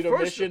complete her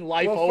mission,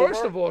 life over?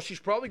 First of all, she's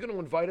probably going to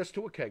invite us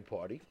to a keg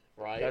party.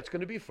 Right. That's going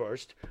to be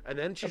first. And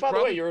then she's And by the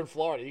probably... way, you're in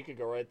Florida. You could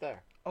go right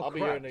there. Oh, I'll be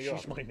here in crap. New York.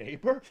 She's my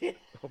neighbor?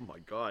 Oh, my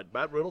God.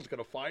 Matt Riddle's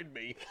going to find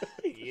me.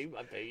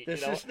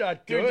 This is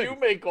not good. Dude, you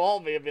may call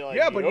me and be like,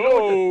 Yeah, but yo, you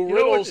know what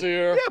Riddle's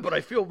here. Yeah, but I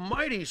feel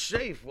mighty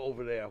safe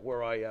over there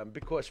where I am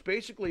because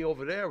basically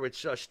over there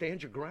it's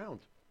stand your ground.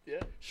 Yeah.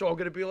 So I'm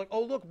going to be like,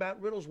 oh, look,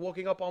 Matt Riddle's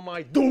walking up on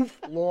my doof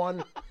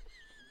lawn.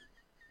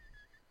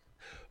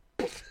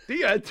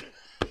 The end.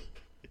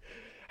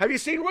 Have you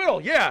seen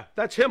Riddle? Yeah,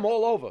 that's him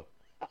all over.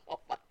 Oh,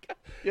 my God.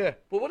 Yeah.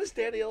 But what does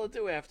Daniela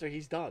do after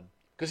he's done?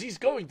 Because he's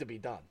going to be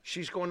done.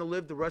 She's going to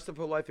live the rest of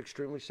her life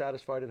extremely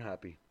satisfied and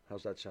happy.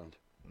 How's that sound?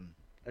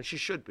 And she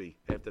should be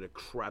after the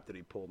crap that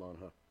he pulled on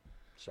her.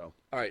 So.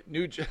 All right,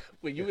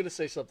 wait, you were going to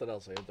say something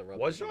else. I interrupted.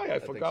 Was you. I? I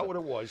think forgot so. what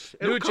it was.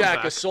 New It'll come Jack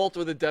back. assault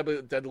with a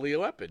deadly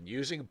weapon,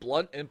 using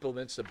blunt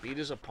implements to beat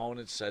his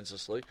opponent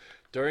senselessly.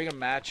 During a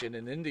match in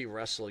an indie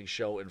wrestling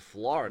show in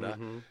Florida,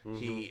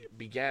 he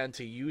began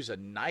to use a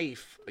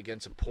knife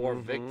against a poor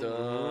victim.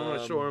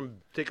 I saw him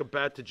take a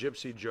bat to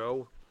Gypsy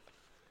Joe.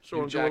 So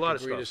New do a Jack lot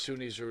of agreed stuff. as soon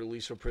as he was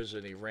released from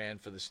prison, he ran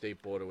for the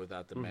state border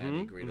without the man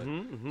he agreed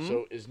on.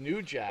 So is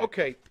New Jack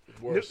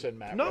worse than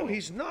Matt No, Riddle?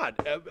 he's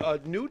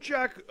not. New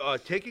Jack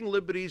taking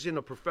liberties in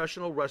a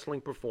professional wrestling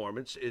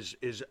performance is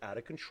out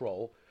of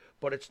control,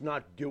 but it's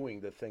not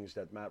doing the things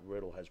that Matt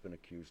Riddle has been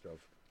accused of.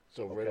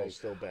 So Riddle's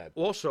still bad.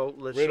 Also,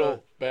 let's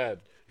Riddle bad.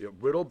 Yeah,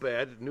 Riddle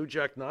bad. New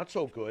Jack not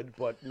so good,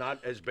 but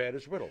not as bad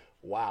as Riddle.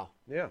 Wow.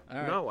 Yeah. All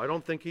right. No, I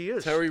don't think he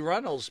is. Terry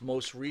Reynolds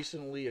most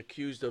recently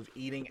accused of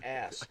eating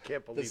ass. I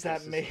can't believe Does that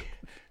this make?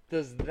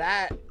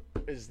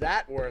 Is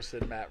that worse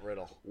than Matt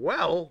Riddle?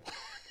 Well,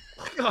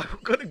 I'm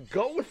gonna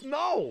go with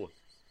no.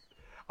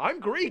 I'm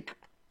Greek.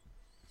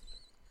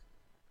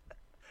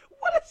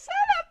 What does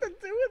that have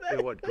to do with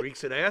it? What,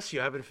 Greeks and ass? You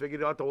haven't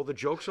figured out all the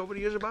jokes over the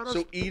years about us?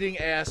 So eating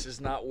ass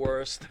is not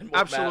worse than what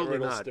Absolutely Matt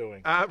Riddle's not.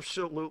 doing.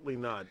 Absolutely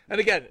not. And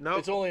again, No.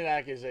 it's only an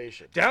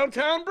accusation.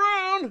 Downtown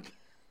Brown.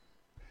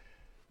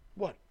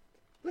 What?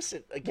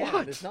 Listen, again,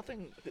 What? there's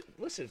nothing.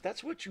 Listen, if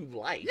that's what you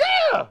like,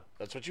 Yeah.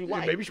 that's what you Yeah,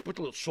 like. maybe you should put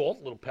a little salt,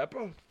 a little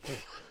pepper.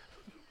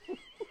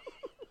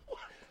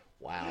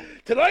 Wow.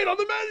 Tonight on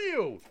the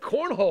menu,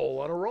 cornhole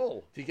on a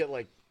roll. Do you get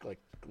like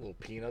little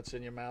peanuts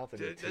in your mouth?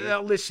 And your teeth?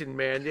 Now listen,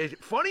 man.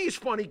 Funny is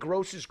funny,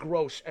 gross is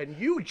gross, and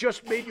you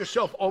just made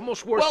yourself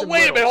almost worse. Well, than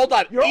wait a Riddle. minute, hold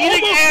on. You're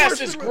Eating almost ass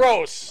worse is than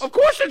gross. Of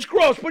course it's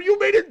gross, but you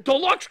made it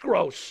deluxe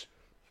gross.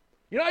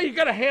 You know, you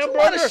got a hamburger.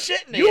 There's a lot of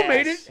shit in the You ass.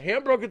 made it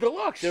hamburger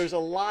deluxe. There's a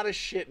lot of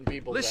shit in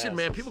people's Listen,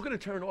 man, asses. people are going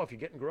to turn off. You're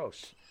getting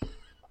gross.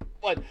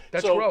 But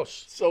That's so,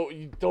 gross. So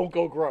you don't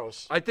go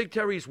gross. I think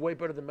Terry's way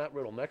better than Matt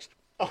Riddle. Next.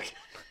 Okay.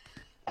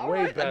 All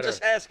Way right, better. I'm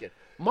just asking.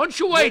 Munch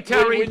away,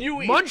 Terry. When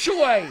you eat, Munch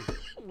away.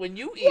 When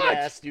you eat What?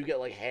 ass, do you get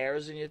like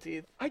hairs in your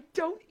teeth? I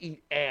don't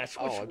eat ass.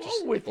 What's I wrong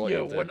just with thought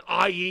you you did. when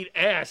I eat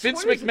ass?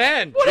 Vince What is it?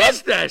 McMahon. What drug,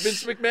 is this?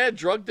 Vince McMahon,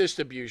 drug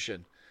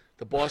distribution.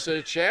 The boss of the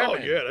Oh,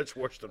 chairman. yeah, that's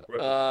worse than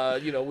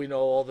Riddle. We know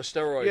all the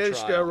steroid Yeah,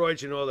 trial.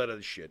 steroids and all that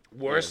other shit.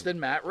 Worse than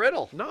Matt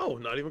Riddle. No,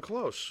 not even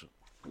close.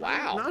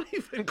 Wow. Not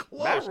even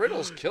close. Matt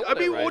Riddle's killing I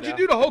mean, it right what'd you now.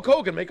 do to Hulk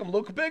Hogan? Make him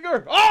look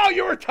bigger? Oh,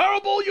 you're a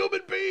terrible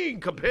human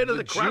being compared to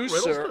the crap Riddle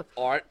Juicer stuff.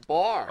 Art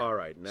Barr. All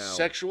right, now.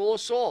 Sexual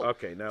assault.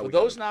 Okay, now For we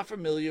those got not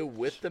familiar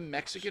with the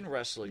Mexican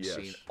wrestling Yes.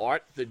 scene,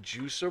 Art the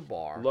Juicer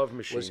Barr Love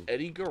machine. was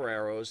Eddie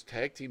Guerrero's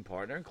tag team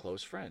partner and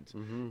close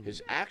friend.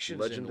 His actions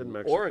Legend in in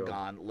Mexico.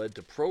 Oregon led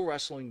to pro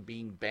wrestling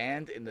being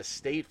banned in the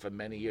state for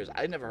many years.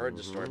 I never heard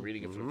the story. I'm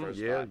reading it for the first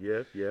time.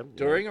 Yeah.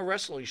 During a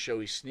wrestling show,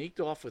 he sneaked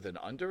off with an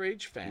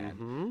underage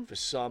fan for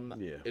some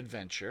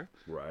adventure.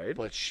 Right.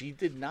 But she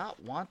did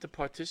not want to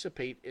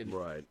participate in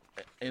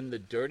the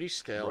dirty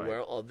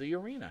stairwell of the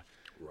arena.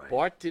 Right.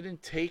 Bart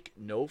didn't take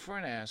no for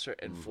an answer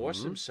and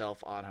forced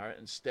himself on her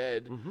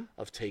instead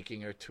of taking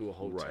her to a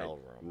hotel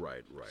room.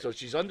 Right. So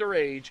she's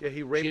underage. Yeah,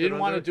 he raped She didn't an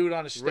want to under- do it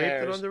on the raped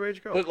stairs. an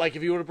underage girl. But like,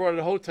 if you would have brought her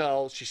to a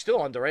hotel, she's still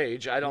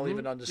underage. I don't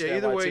even understand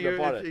either why way, it's even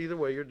part of it. either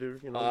way, you're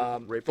raping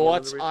an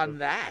Thoughts underage on girl.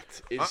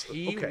 that? Is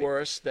he okay.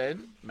 worse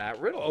than Matt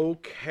Riddle?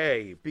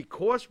 Okay,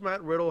 because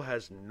Matt Riddle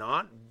has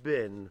not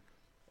been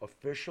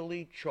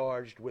officially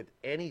charged with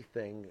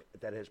anything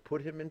that has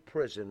put him in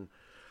prison,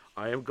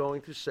 I am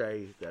going to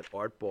say that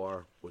Art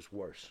Barr was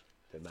worse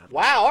than Matt Riddle.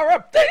 Wow! All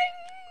right, ding!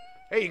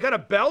 Hey, you got a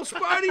bell,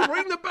 Spidey?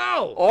 Ring the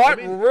bell. Art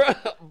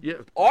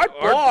Art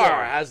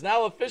Barr has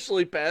now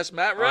officially passed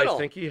Matt Riddle. I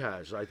think he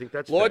has. I think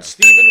that's Lord fair.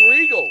 Stephen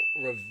Regal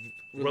relieving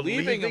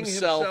Relieving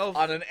himself himself?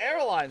 on an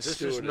airline This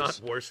stewardess. is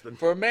not worse than...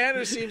 For a man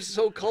who seems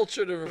so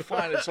cultured and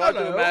refined, it's hard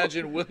to Hello.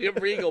 imagine William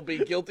Regal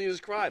being guilty of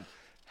his crime.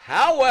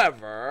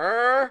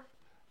 However,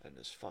 and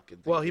this fucking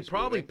thing Well, he is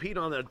probably moving.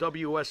 peed on that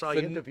WSI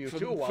interview,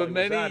 too, while For he was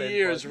many at it,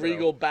 years, but,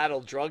 Regal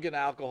battled drug and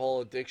alcohol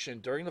addiction.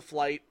 During the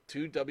flight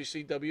to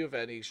WCW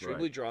event, he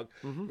extremely Right. drunk.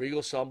 Mhm.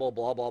 Regal stumbled,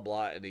 blah, blah,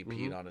 blah, and he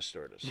peed on a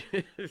stewardess.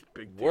 Big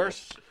deal.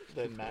 Worse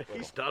than Matt Riddle.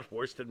 He's not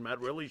worse than Matt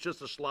Riddle. He's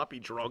just a sloppy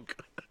drunk.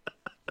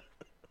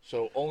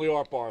 So only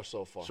Art Barr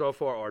so far. So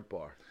far, Art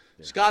Barr.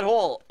 Yeah. Scott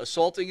Hall,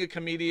 assaulting a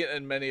comedian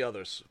and many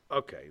others.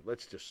 Okay,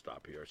 let's just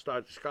stop here.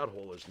 Scott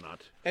Hall is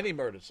not. And he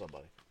murdered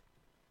somebody.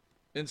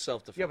 In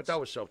self-defense. Yeah, but that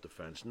was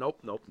self-defense.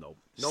 Nope.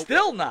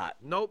 Still not.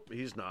 Nope,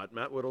 he's not.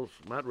 Matt Riddle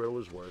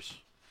is worse.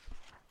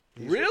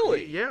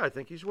 Really? Yeah, I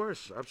think he's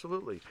worse.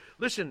 Absolutely.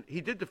 Listen,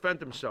 he did defend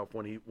himself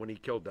when he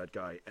killed that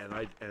guy,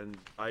 and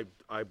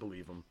I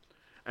believe him,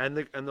 and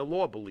the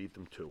law believed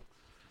him too.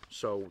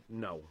 So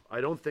no,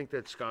 I don't think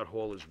that Scott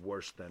Hall is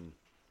worse than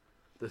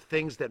the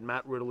things that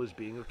Matt Riddle is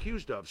being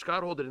accused of.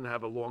 Scott Hall didn't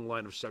have a long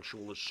line of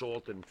sexual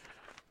assault and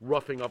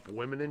roughing up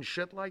women and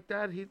shit like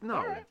that.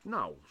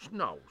 No,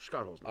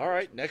 Scott Hall's not. All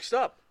right, next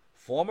up.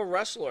 Former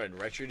wrestler and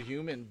wretched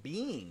human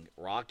being,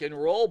 rock and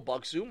roll,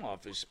 Buck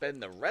Zumoff, who spent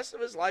the rest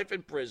of his life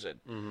in prison.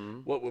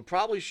 What we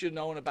probably should have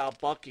known about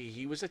Bucky,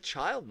 he was a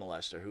child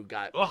molester who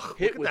got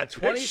hit with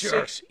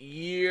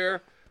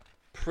 26-year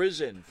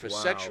prison for Wow.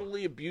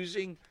 sexually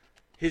abusing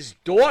his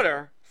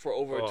daughter for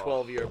over a Oh,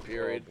 12-year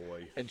period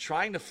boy. and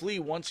trying to flee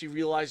once he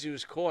realized he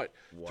was caught.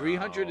 Wow.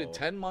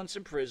 310 months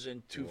in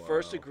prison, 2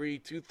 first-degree,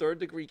 2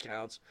 third-degree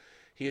counts.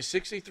 He is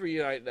 63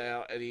 right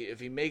now, and if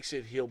he makes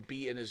it, he'll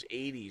be in his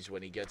 80s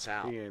when he gets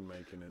out. He ain't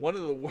making it. One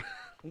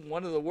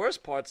of the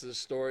worst parts of the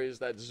story is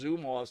that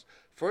Zumhoff's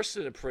first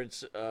in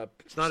it's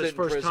not his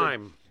first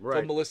time,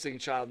 right? For molesting a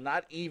child,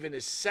 not even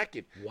his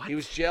second. What? He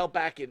was jailed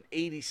back in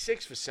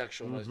 '86 for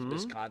sexual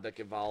misconduct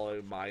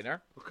involving a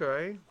minor.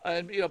 Okay.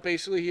 And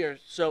basically here.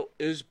 So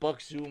is Buck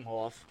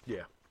Zumhoff?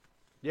 Yeah.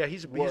 Yeah,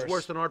 he's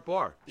worse than Art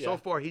Barr. Yeah. So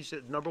far, he's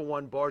at number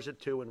 1, Barr's at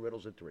 2, and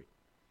Riddle's at 3.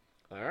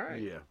 All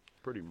right. Yeah,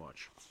 pretty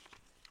much.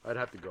 I'd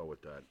have to go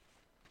with that.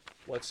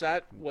 What's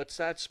that,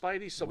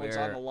 Spidey? Someone's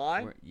on the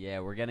line?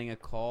 We're getting a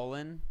call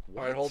in.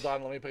 All right, hold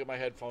on. Let me put my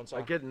headphones on.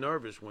 I get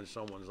nervous when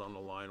someone's on the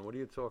line. What are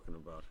you talking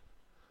about?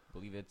 I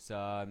believe it's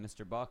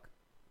Mr. Buck.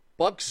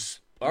 Buck's.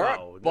 All right.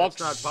 No, Buck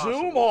that's not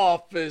possible.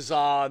 Zumhoff is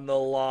on the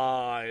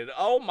line.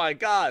 Oh, my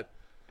God.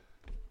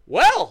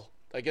 Well,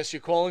 I guess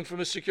you're calling from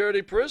a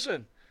security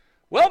prison.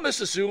 Well,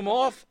 Mr.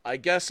 Zumhoff, I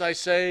guess I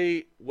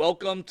say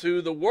welcome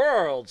to the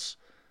world's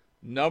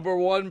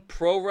 #1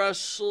 pro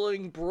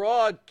wrestling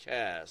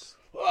broadcast.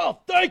 Oh,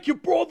 thank you,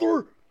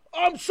 brother.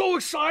 I'm so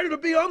excited to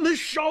be on this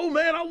show,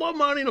 man. I love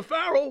Monte The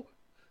Pharaoh.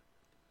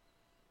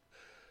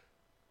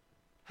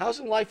 How's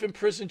life in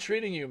prison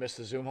treating you,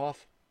 Mr.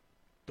 Zumhoff?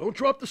 Don't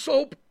drop the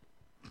soap.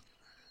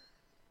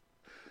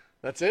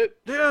 That's it?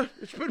 Yeah,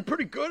 it's been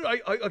pretty good.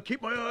 I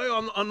keep my eye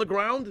on the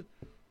ground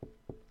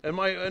and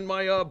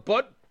my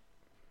butt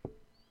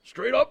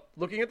straight up,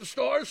 looking at the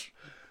stars.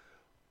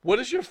 What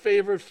is your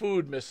favorite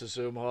food, Mr.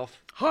 Zumhoff?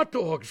 Hot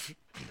dogs.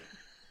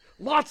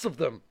 Lots of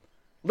them.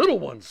 Little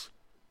ones.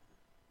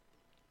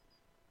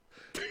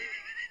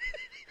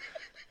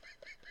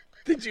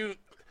 Did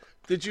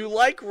you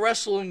like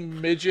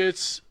wrestling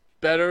midgets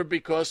better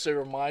because they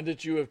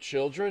reminded you of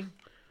children?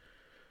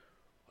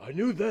 I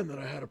knew then that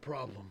I had a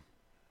problem.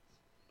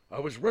 I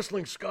was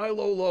wrestling sky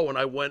low low and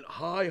I went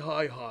high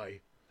high high.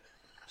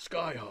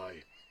 Sky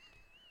high.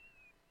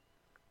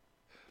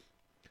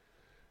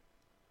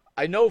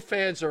 I know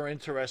fans are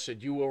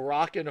interested. You were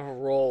rock and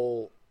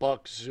roll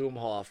Buck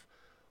Zumhoff.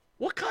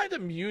 What kind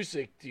of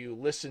music do you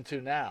listen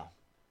to now?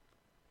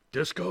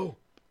 Disco?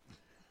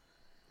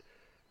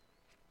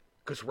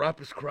 Because rap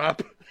is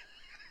crap.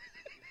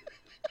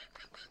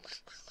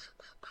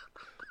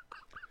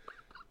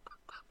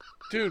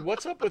 Dude,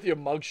 what's up with your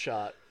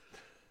mugshot?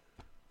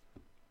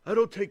 I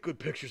don't take good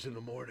pictures in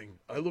the morning.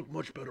 I look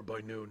much better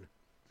by noon.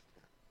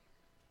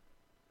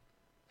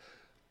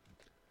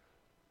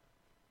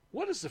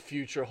 What does the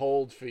future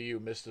hold for you,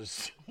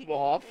 Mr.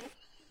 Zumhoff?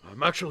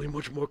 I'm actually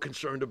much more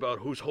concerned about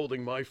who's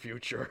holding my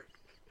future.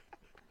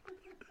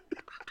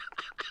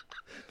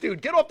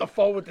 Dude, get off the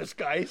phone with this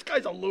guy. This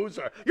guy's a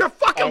loser. You're a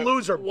fucking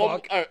loser,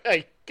 Buck.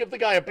 Hey, give the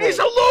guy a break. He's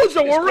a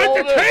loser. He's We're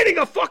calling entertaining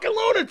a fucking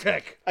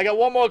lunatic. I got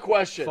one more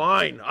question.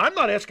 Fine. I'm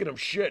not asking him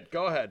shit.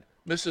 Go ahead.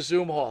 Mr.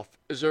 Zumhoff,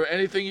 is there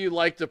anything you'd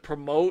like to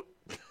promote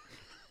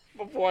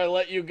before I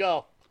let you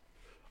go?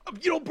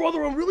 You know,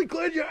 brother, I'm really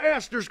glad you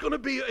asked. There's going to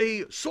be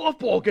a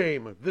softball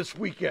game this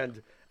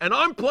weekend, and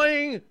I'm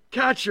playing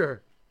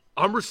catcher.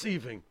 I'm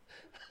receiving.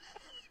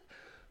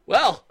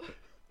 Well,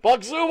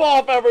 Buck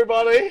Zumhoff,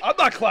 everybody. I'm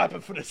not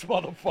clapping for this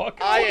motherfucker.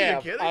 I What, are you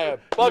am. kidding? I am.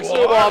 Buck You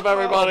Zumhoff, are?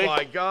 everybody. Oh,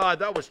 my God.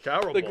 That was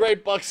terrible. The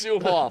great Buck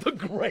Zumhoff. The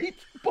great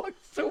Buck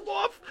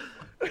Zumhoff?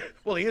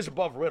 Well, he is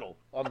above Riddle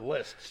on the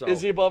list. So.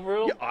 Is he above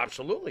Riddle? Yeah,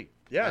 absolutely.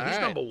 Yeah, All he's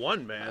right. number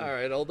 1, man. All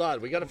right, hold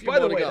on. We got a few By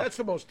more the way, to go. that's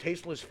the most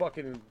tasteless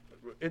fucking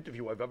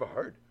interview I've ever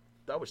heard.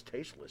 That was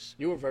tasteless.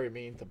 You were very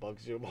mean to Buck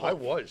Zumhoff. I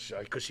was,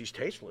 because he's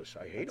tasteless.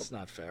 I hate him. That's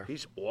not fair.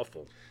 He's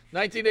awful.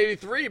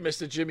 1983,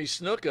 Mr. Jimmy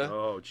Snuka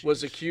Oh,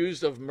 was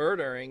accused of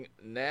murdering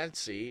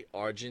Nancy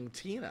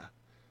Argentino.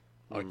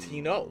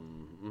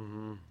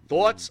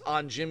 Thoughts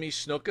on Jimmy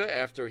Snuka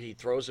after he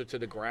throws her to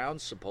the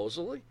ground,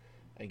 supposedly,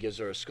 and gives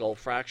her a skull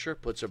fracture,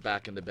 puts her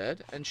back in the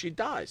bed, and she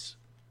dies.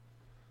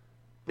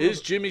 Brother,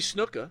 Is Jimmy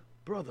Snuka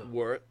brother,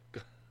 worth...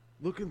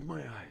 look in my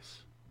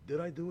eyes.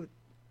 Did I do it?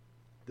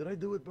 Did I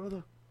do it,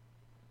 brother?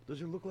 Does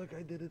it look like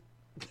I did it?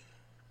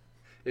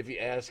 If you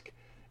ask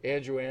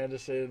Andrew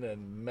Anderson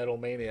and Metal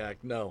Maniac,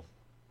 no.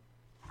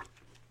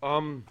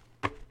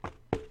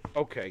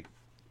 Okay.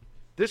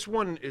 This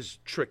one is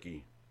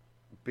tricky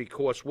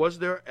because was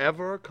there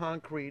ever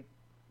concrete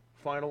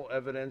final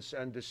evidence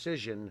and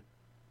decision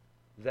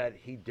that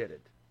he did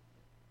it?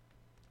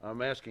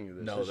 I'm asking you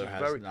this. No, This there is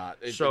has very... not.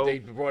 So, They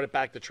brought it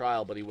back to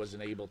trial, but he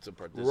wasn't able to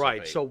participate.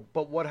 right. So,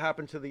 but what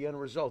happened to the end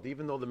result?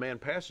 Even though the man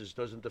passes,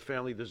 doesn't the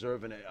family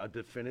deserve a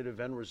definitive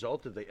end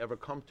result? Did they ever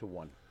come to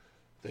one?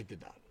 They did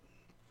not.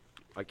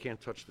 I can't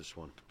touch this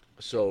one.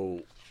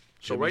 So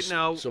right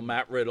now, so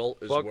Matt Riddle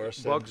is worse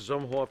than... Buck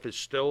Zumhoff is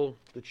still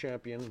the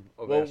champion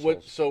of Well,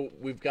 assholes. so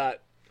we've got,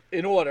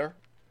 in order...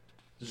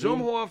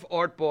 Zumhoff,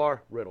 Art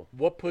Barr, Riddle.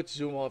 What puts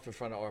Zumhoff in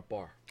front of Art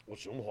Barr? Well,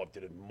 Zumhoff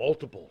did it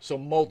multiple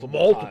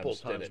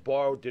times. times. Did it.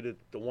 Barr did it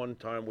the one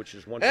time, which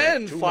is one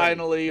And time too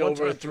finally, many. One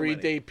over a time too many.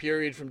 3-day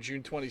period from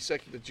June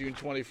 22nd to June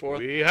 24th,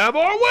 We have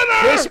our winner!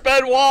 Chris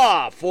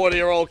Benoit,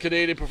 40-year-old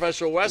Canadian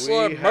professional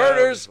wrestler, We have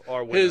murders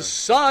our winner. his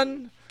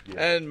son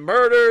and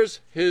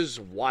murders his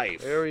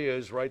wife. There he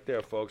is, right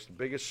there, folks. The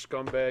biggest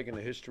scumbag in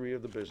the history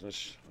of the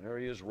business. There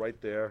he is, right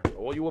there.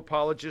 All you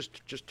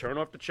apologists, just turn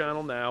off the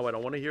channel now. I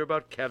don't want to hear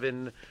about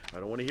Kevin. I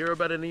don't want to hear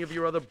about any of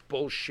your other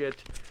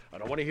bullshit. I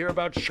don't want to hear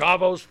about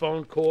Chavo's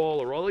phone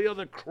call or all the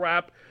other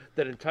crap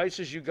that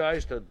entices you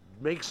guys to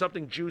make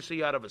something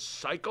juicy out of a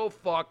psycho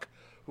fuck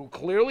who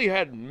clearly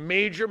had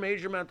major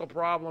mental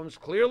problems,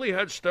 clearly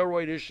had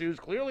steroid issues,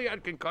 clearly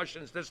had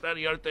concussions, this, that, and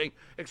the other thing.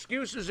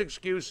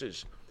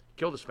 Excuses.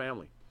 Killed his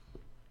family.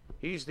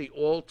 He's the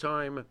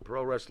all-time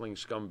pro wrestling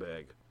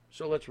scumbag.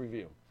 So let's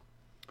review.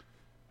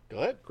 Go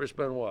ahead. Chris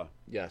Benoit.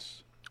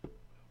 Yes.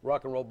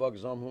 Rock and Roll Bug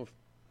Zumhoff.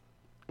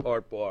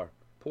 Art Bar.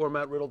 Poor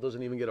Matt Riddle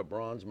doesn't even get a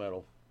bronze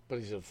medal. But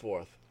he's in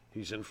fourth.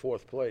 He's in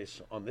fourth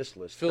place on this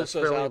list. Phil That's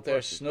says fairly out there,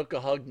 impressive. Snooker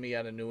hugged me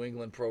at a New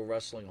England Pro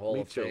Wrestling Hall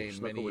Me of too. Fame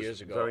Snooker many was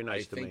years ago. very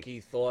nice to I think me. he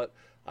thought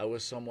I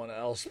was someone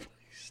else, but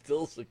he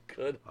still's a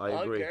good I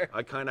agree. hugger.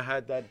 I kind of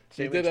had that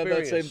same You did have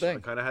experience. that same thing.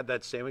 I kind of had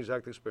that same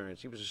exact experience.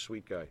 He was a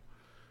sweet guy.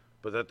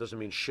 But that doesn't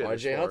mean shit. RJ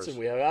as far Hudson, as-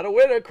 we have got a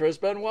winner, Chris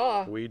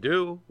Benoit. We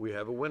do. We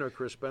have a winner,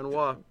 Chris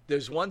Benoit.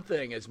 There's one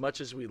thing, as much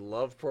as we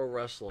love pro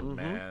wrestling,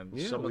 man,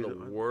 Yeah, some of we the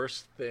do.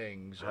 worst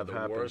things or Have the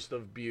happened. worst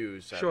of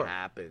abuse have Sure.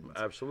 happened.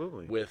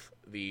 Absolutely. With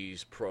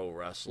these pro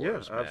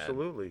wrestlers, Yeah, man.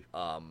 absolutely.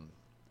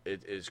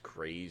 It is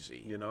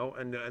crazy. You know,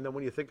 and then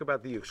when you think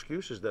about the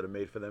excuses that are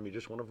made for them, you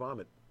just want to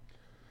vomit.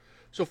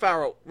 So,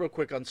 Pharaoh, real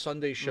quick, on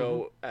Sunday's show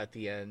Mm-hmm. at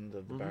the end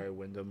of the Barry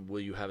Windham,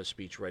 will you have a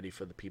speech ready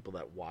for the people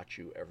that watch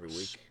you every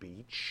week?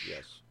 Speech?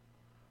 Yes.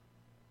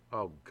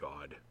 Oh,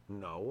 God.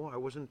 No, I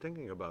wasn't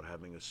thinking about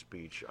having a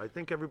speech. I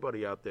think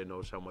everybody out there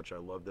knows how much I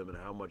love them and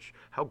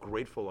how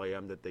grateful I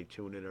am that they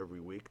tune in every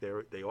week.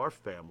 They are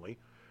family,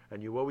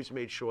 and you always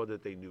made sure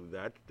that they knew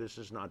that. This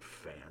is not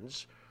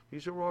fans.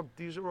 These are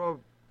all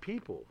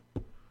people,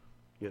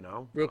 you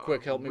know. Real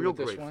quick, help me real with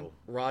this grateful. one.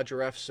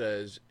 Roger F.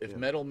 says, if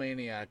Metal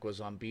Maniac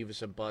was on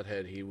Beavis and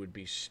Butthead, he would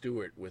be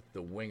Stewart with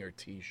the Winger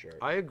t-shirt.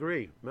 I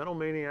agree. Metal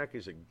Maniac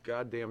is a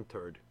goddamn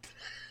turd.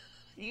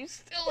 You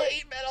still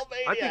hate Metal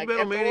Maniac. I think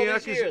Metal after all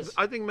Maniac these is. years.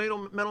 I think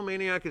Metal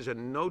Maniac is a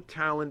no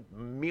talent,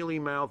 mealy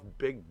mouth,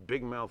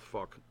 big mouth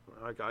fuck.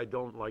 I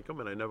don't like him,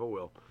 and I never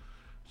will.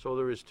 So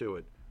there is to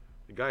it.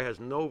 The guy has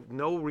no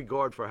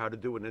regard for how to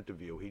do an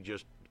interview. He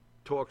just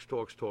talks.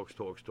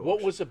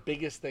 What was the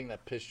biggest thing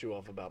that pissed you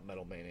off about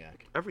Metal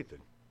Maniac? Everything.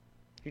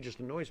 He just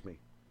annoys me.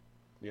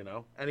 You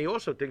know, and he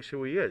also thinks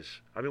who he is.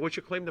 I mean, what's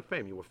your claim to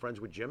fame? You were friends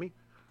with Jimmy?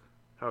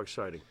 How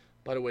exciting.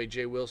 By the way,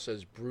 Jay Will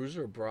says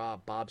Bruiser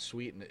Bob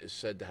Sweeten is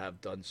said to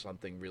have done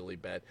something really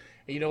bad.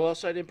 And you know what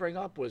else I didn't bring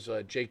up was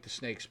Jake the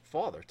Snake's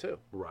father, too.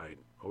 Right.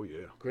 Oh,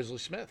 yeah. Grizzly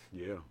Smith.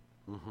 Yeah.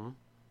 Mm-hmm.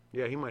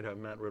 Yeah, he might have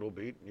Matt Riddle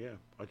beat. Yeah,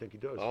 I think he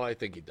does. Oh, I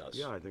think he does.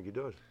 Yeah, I think he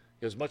does.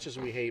 As much as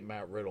we hate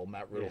Matt Riddle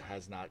Yeah.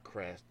 has not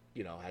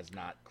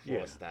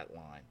crossed that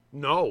line.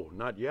 No,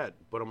 not yet,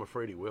 but I'm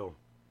afraid he will.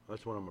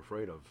 That's what I'm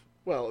afraid of.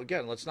 Well,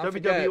 again, let's not WWE,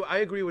 forget. I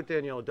agree with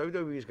Danielle.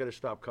 WWE's got to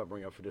stop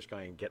covering up for this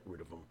guy and get rid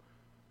of him.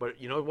 But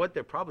you know what?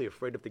 They're probably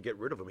afraid if they get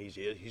rid of him, he's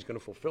going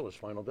to fulfill his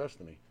final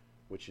destiny,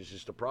 which is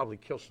just to probably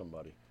kill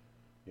somebody.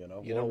 You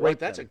know. You know Or what? rape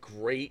That's them. a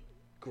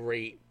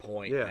great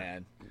point, Yeah.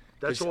 man.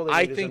 That's 'Cause all they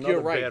I need is think you're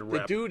another right. bad The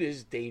rep. dude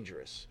is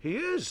dangerous. He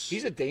is.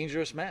 He's a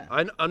dangerous man.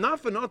 Not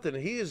for nothing.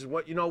 He is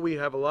what, you know, we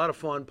have a lot of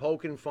fun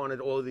poking fun at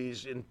all of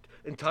these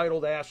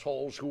entitled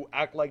assholes who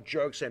act like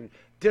jerks and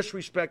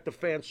disrespect the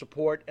fan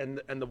support and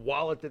the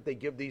wallet that they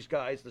give these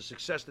guys, the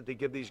success that they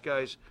give these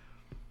guys.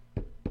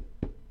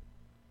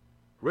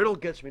 Riddle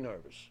gets me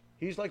nervous.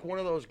 He's like one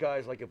of those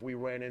guys, like if we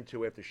ran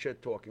into after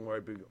shit talking, where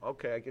I'd be,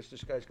 okay, I guess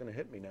this guy's going to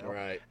hit me now.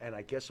 Right. And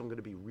I guess I'm going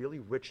to be really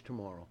rich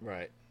tomorrow.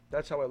 Right.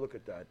 That's how I look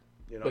at that.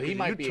 You know, But he 'cause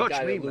might you be a touch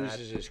guy me, that Matt.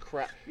 loses his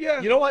crap.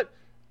 Yeah. You know what?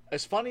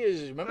 As funny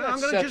as remember that I'm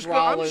Seth just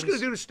Rollins. going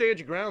to do the stand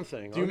your ground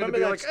thing. Do you I'm gonna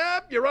remember be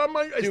that? like, you're on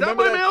my. Do Is you that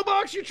remember my that-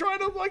 mailbox you're trying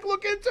to like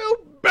look into?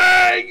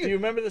 Bang! Do you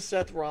remember the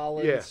Seth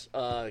Rollins?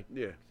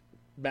 Yeah.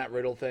 Matt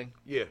Riddle thing.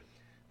 Yeah.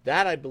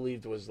 That I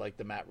believed was like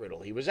the Matt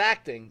Riddle. He was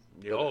acting.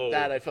 but Oh,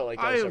 that I felt like.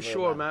 That I was am a real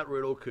sure man. Matt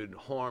Riddle could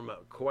harm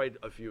quite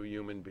a few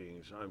human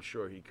beings. I'm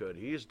sure he could.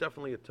 He is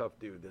definitely a tough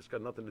dude. That's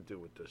got nothing to do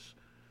with this,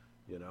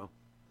 you know.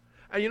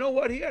 And you know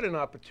what? He had an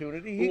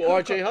opportunity. He Who, could've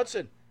R.J. come-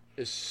 Hudson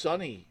is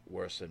Sonny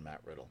worse than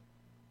Matt Riddle?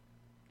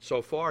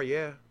 So far,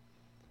 yeah.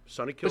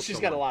 Sonny killed But she's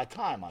someone. got a lot of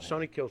time on him.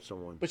 Sonny killed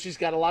someone. But she's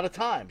got a lot of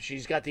time.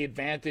 She's got the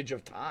advantage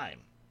of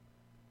time.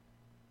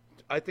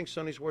 I think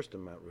Sonny's worse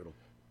than Matt Riddle.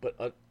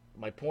 But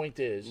my point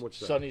is, What's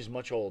that? Sonny's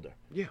much older.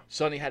 Yeah.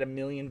 Sonny had a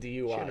million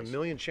DUIs. She had a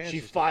million chances She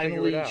to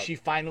figure it out.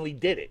 finally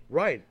did it.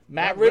 Right.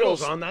 Matt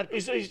Riddle's Riddle's on that.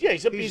 He's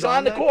he's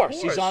on the that course.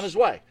 He's on his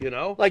way. You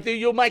know. Like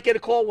you might get a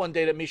call one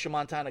day that Misha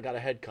Montana got a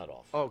head cut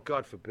off. Oh,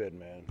 God forbid,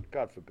 man.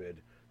 God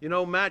forbid. You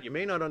know, Matt, you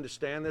may not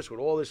understand this. With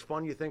all this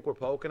fun you think we're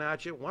poking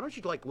at you, why don't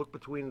you, like,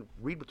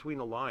 read between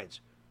the lines?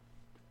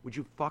 Would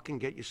you fucking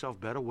get yourself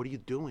better? What are you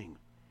doing?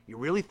 You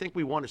really think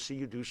we want to see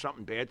you do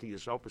something bad to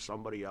yourself or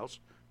somebody else?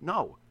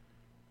 No.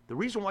 The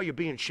reason why you're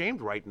being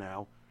shamed right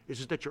now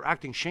is that you're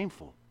acting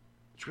shameful.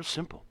 It's real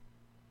simple.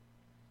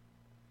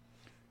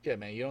 Yeah,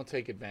 man, you don't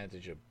take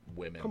advantage of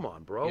women. Come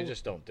on, bro. You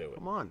just don't do it.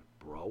 Come on,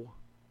 bro.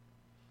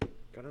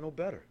 Gotta know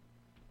better.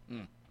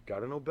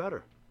 Gotta know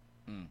better.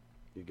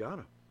 You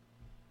gotta.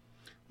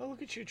 Well,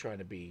 look at you trying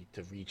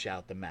to reach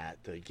out to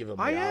Matt, to give him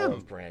I the am.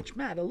 olive branch.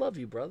 Matt, I love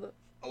you, brother.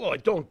 Oh, I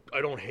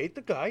don't hate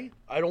the guy.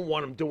 I don't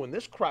want him doing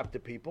this crap to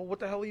people. What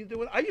the hell are you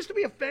doing? I used to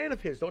be a fan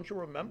of his, don't you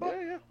remember?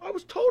 Yeah. I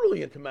was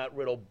totally into Matt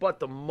Riddle, but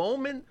the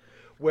moment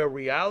where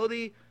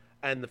reality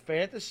and the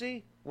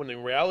fantasy, when the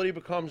reality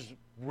becomes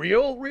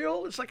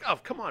real, it's like, oh,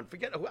 come on,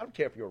 forget it. I don't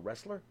care if you're a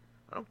wrestler.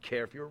 I don't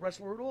care if you're a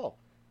wrestler at all.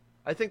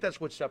 I think that's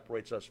what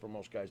separates us from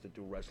most guys that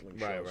do wrestling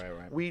shows.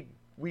 Right.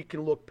 We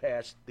can look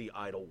past the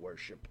idol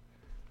worship.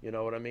 You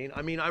know what I mean?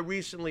 I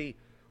recently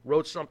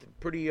wrote something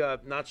pretty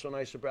not so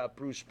nice about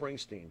Bruce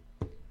Springsteen.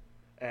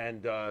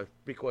 And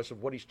because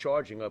of what he's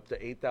charging, up to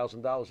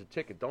 $8,000 a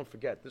ticket. Don't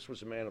forget, this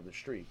was a man of the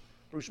street.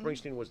 Bruce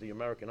Springsteen was the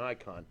American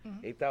icon.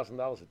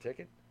 $8,000 a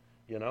ticket,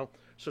 you know?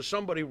 So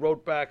somebody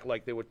wrote back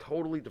like they were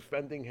totally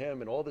defending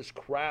him and all this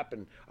crap.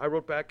 And I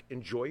wrote back,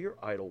 enjoy your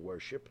idol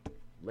worship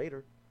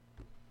later.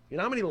 You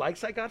know how many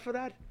likes I got for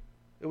that?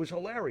 It was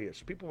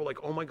hilarious. People were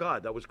like, "Oh my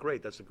God, that was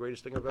great. That's the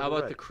greatest thing I've ever read." How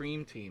about the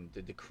Cream Team?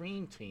 Did the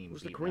Cream Team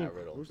Who's the beat Cream? Matt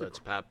Riddle? Who's the That's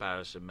Pat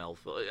Patterson, Mel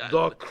Phillips.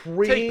 The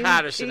Cream Take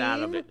Patterson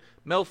out of Team? it.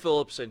 Mel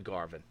Phillips and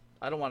Garvin.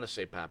 I don't want to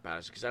say Pat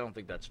Patterson because I don't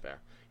think that's fair.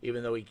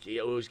 Even though he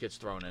always gets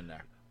thrown in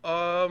there.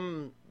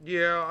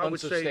 Yeah, I would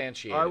say.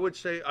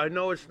 Unsubstantiated. I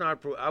know it's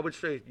not. I would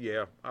say,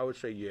 yeah.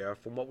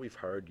 From what we've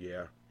heard,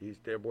 yeah,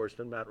 they're worse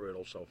than Matt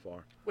Riddle so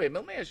far. Wait,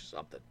 let me ask you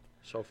something.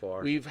 So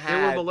far, We've they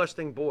had were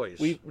molesting boys.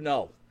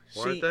 No.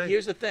 Weren't See, they?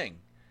 here's the thing.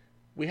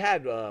 We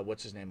had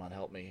what's his name on?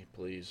 Help me,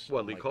 please.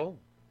 What, Lee Cole?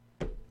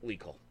 Lee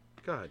Cole.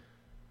 God.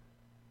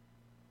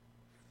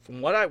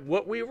 From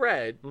what we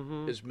read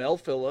is Mel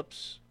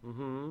Phillips.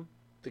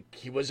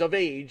 He was of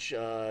age.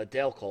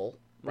 Dale Cole,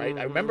 right?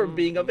 I remember him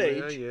being of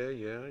age.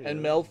 Yeah.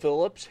 And Mel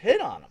Phillips hit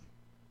on him.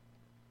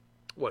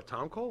 What,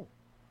 Tom Cole?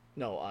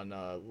 No, on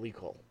Lee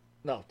Cole.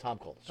 No, Tom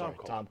Cole. Sorry,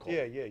 Tom Cole.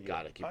 Yeah.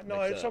 Got it. No,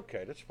 it's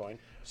okay. That's fine.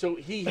 So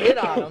he hit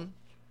on him.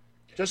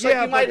 Just like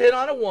you might hit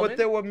on a woman. But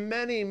there were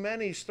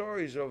many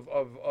stories of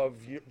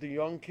the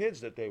young kids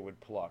that they would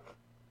pluck.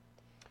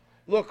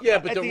 Look, yeah,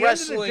 but at the the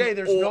wrestling, end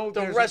of the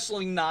day, the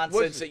wrestling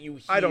nonsense that you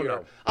hear. I don't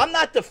know. I'm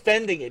not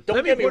defending it.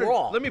 Don't get me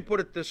wrong. Let me put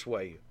it this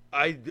way.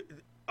 I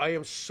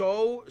am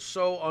so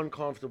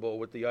uncomfortable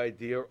with the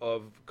idea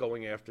of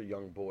going after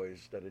young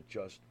boys that it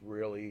just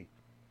really.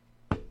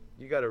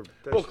 You got to.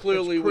 Well,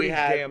 clearly we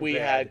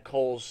had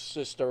Cole's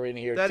sister in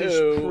here too. That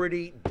is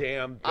pretty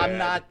damn bad. I'm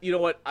not. You know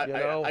what?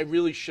 I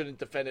really shouldn't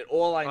defend it.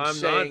 All I'm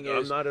saying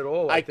is I'm not at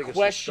all. I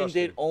questioned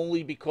it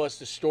only because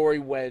the story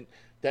went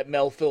that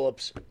Mel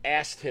Phillips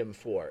asked him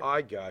for it.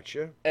 I got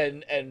you.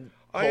 And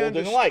Cole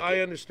didn't like it.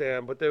 I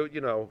understand, but they,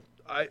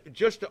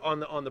 just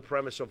on the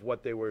premise of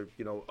what they were,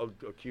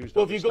 accused of.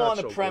 Well, if you go on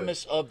the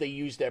premise of they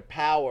used their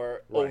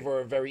power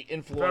over a very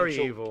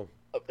influential.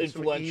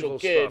 Influential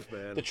kid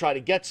stuff, to try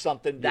to get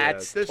something.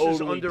 That's this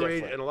totally is underage,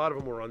 different. and a lot of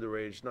them were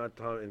underage. Not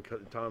Tom in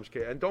Tom's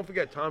case, and don't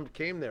forget Tom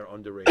came there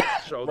underage.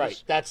 So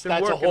right, that's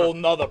a whole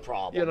nother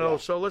problem.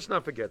 So let's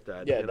not forget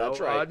that. Yeah, that's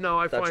right. No,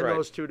 I find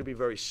those two to be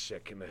very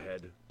sick in the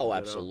head. Oh,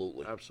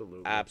 absolutely,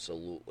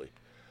 absolutely.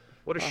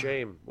 What a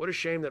shame! What a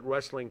shame that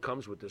wrestling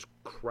comes with this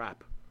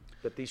crap.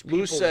 That these people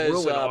Lou says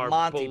ruin our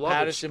Monte beloved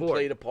Patterson sport.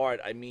 played a part.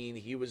 I mean,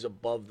 he was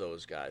above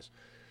those guys.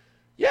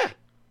 Yeah.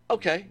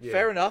 Okay. Yeah.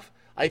 Fair enough.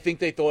 I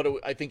think he thought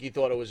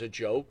it was a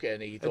joke,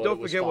 and he thought and don't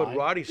it was forget fine. what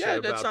Roddy said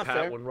about Pat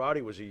fair. when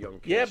Roddy was a young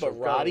kid. Yeah, so but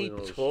Roddy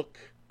took.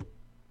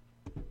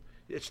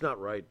 It's not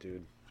right,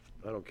 dude.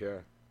 I don't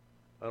care.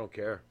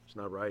 It's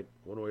not right,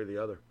 one way or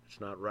the other. It's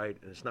not right,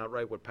 and it's not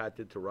right what Pat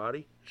did to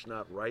Roddy. It's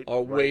not right. Oh,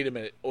 right. wait a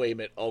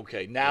minute.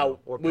 Okay, now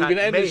or we're Pat going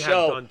to end may the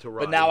show, have done to but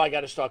Roddy. now I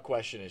got to start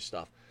questioning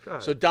stuff.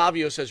 So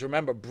Davio says,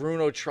 remember,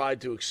 Bruno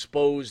tried to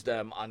expose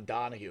them on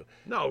Donahue.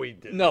 No, he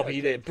didn't. No,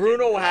 he didn't.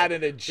 Bruno had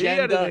an agenda.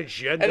 He had an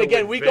agenda and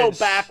again, with we go Vince.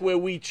 back where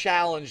we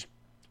challenged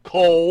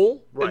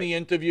Cole in the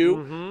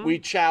interview. We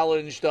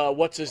challenged,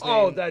 what's his name?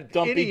 Oh, that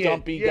Dumpy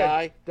Dumpy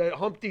guy. That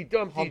Humpty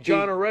John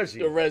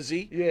Arezzi.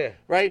 Arezzi. Yeah.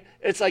 Right?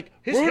 It's like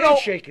his Bruno,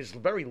 handshake is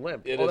very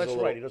limp. It oh, is that's a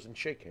little, right. He doesn't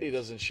shake hands. He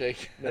doesn't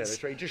shake. Yeah,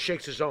 that's right. He just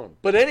shakes his own.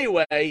 But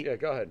anyway. Yeah,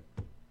 go ahead.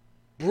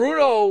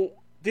 Bruno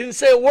didn't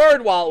say a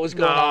word while it was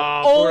going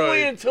on.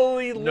 Only until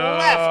he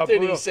left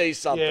did he say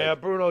something. Yeah,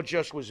 Bruno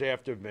just was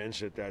after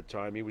Vince at that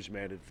time. He was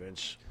mad at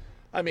Vince.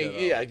 I mean,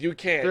 you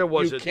can't. There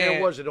was an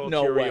no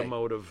ulterior way.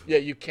 motive. Yeah,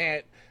 you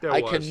can't.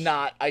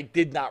 I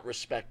did not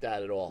respect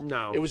that at all.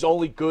 No. It was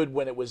only good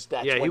when it was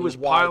that. Yeah, when he was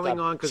wound piling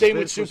up. on because Same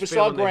with Vince was Superstar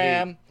feeling the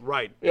Graham. heat.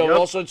 Right.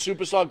 Also,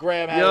 Superstar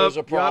Graham had it as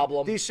a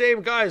problem. These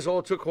same guys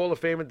all took Hall of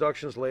Fame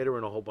inductions later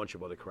and a whole bunch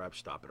of other crap.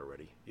 Stop it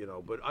already.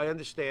 But I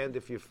understand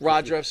if you.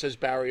 Roger F says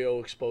Barrio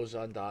exposed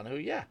on Donahue.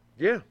 Yeah.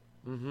 Yeah.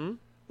 Mm-hmm.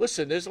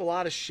 Listen, there's a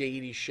lot of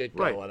shady shit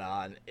going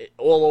on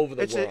all over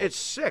the world. It's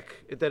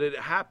sick that it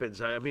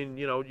happens. I mean,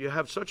 you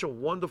have such a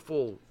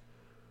wonderful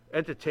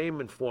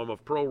entertainment form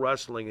of pro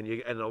wrestling,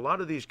 and a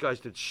lot of these guys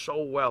did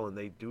so well, and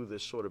they do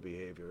this sort of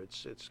behavior.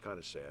 It's kind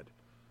of sad.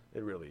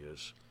 It really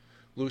is.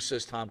 Lou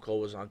says Tom Cole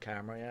was on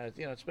camera.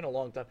 Yeah, it's been a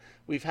long time.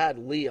 We've had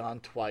Lee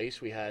on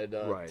twice. We had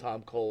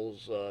Tom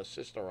Cole's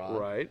sister on.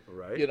 Right.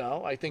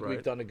 I think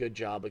we've done a good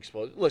job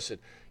exposing. Listen,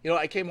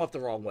 I came off the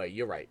wrong way.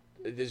 You're right.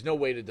 There's no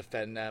way to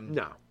defend them.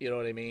 No. You know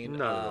what I mean?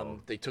 No.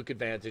 They took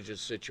advantage of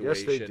the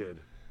situation. Yes, they did.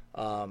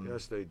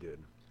 Yes, they did.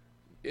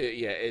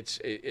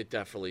 It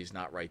definitely is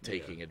not right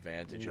taking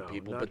advantage of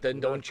people. But then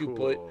don't you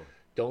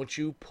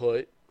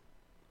put,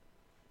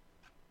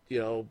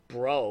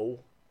 Bro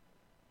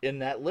in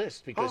that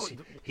list because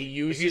he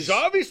uses. He's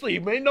obviously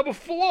made number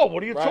 4.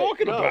 What are you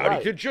talking about? Right.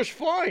 He did just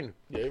fine.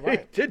 Yeah,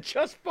 right. He did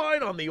just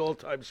fine on the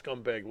all-time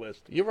scumbag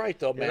list. You're right,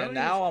 though, man.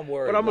 Now I'm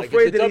worried. But I'm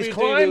afraid that he's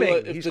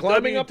climbing. If He's the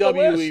climbing up the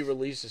list. WWE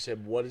releases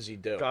him, what does he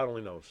do? God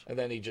only knows. And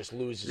then he just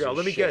loses. Yeah, his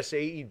let me shit. guess.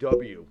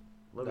 AEW.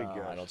 Let me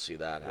guess. I don't see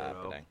that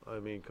happening. I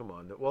mean, come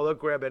on. Well, they'll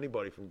grab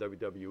anybody from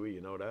WWE.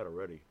 You know that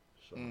already.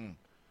 So,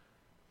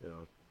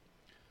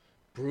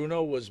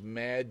 Bruno was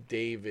mad.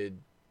 David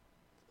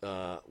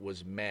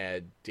was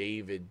mad.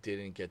 David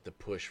didn't get the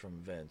push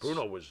from Vince.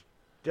 Bruno was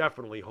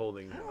definitely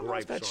holding gripes. I don't know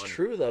if that's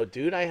true, though,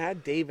 dude. I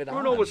had David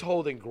on. Bruno was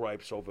holding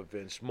gripes over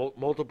Vince.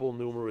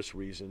 Numerous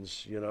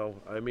reasons,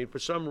 I mean, for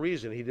some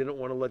reason, he didn't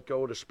want to let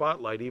go of the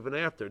spotlight even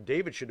after.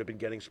 David should have been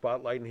getting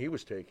spotlight, and he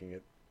was taking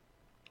it.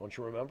 Don't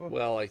you remember?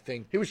 Well, I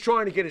think he was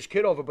trying to get his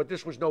kid over, but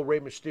this was no Rey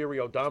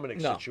Mysterio Dominic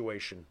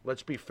situation.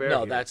 Let's be fair.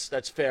 No, here.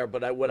 that's fair.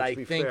 But I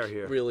think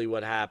really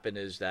what happened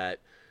is that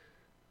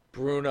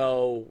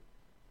Bruno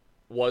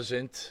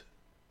wasn't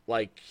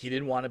he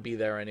didn't want to be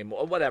there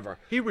anymore. Whatever.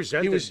 He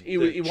resented.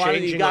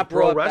 He got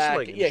brought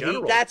back.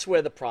 Yeah, that's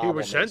where the problem. He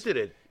resented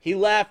it. He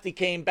left. He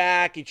came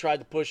back. He tried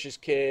to push his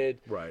kid.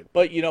 Right.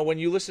 But when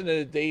you listen to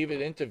the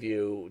David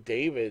interview,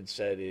 David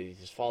said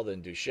his father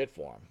didn't do shit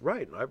for him.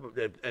 Right.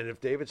 And if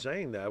David's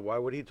saying that, why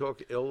would he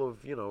talk ill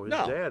of his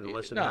dad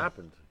unless it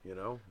happened?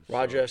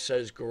 Roger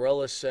says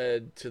Gorilla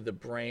said to the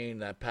Brain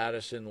that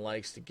Patterson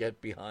likes to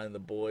get behind the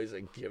boys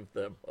and give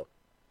them a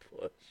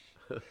push.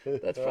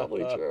 That's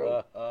probably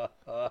true. I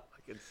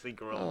can see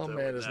Gorilla. Oh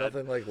man, there's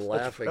nothing like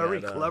laughing. That's very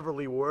at,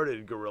 cleverly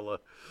worded, Gorilla.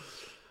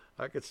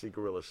 I could see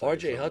Gorilla saying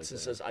R.J. Hudson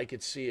says, I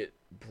could see it,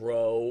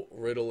 bro.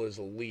 Riddle is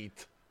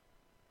elite.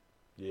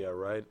 Yeah,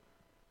 right.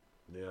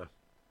 Yeah.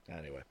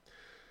 Anyway.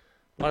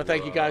 I want to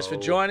thank you guys for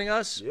joining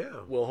us. Yeah.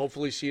 We'll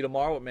hopefully see you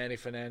tomorrow with Manny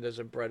Fernandez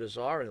and Brett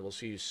Azar, and we'll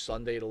see you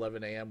Sunday at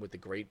 11 a.m. with the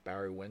great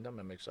Barry Windham.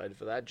 I'm excited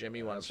for that. Jimmy,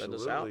 you want to send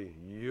us out?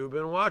 You've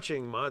been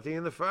watching Monte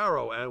and the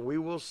Pharaoh, and we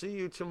will see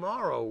you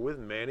tomorrow with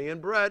Manny and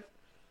Brett.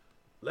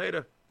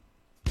 Later.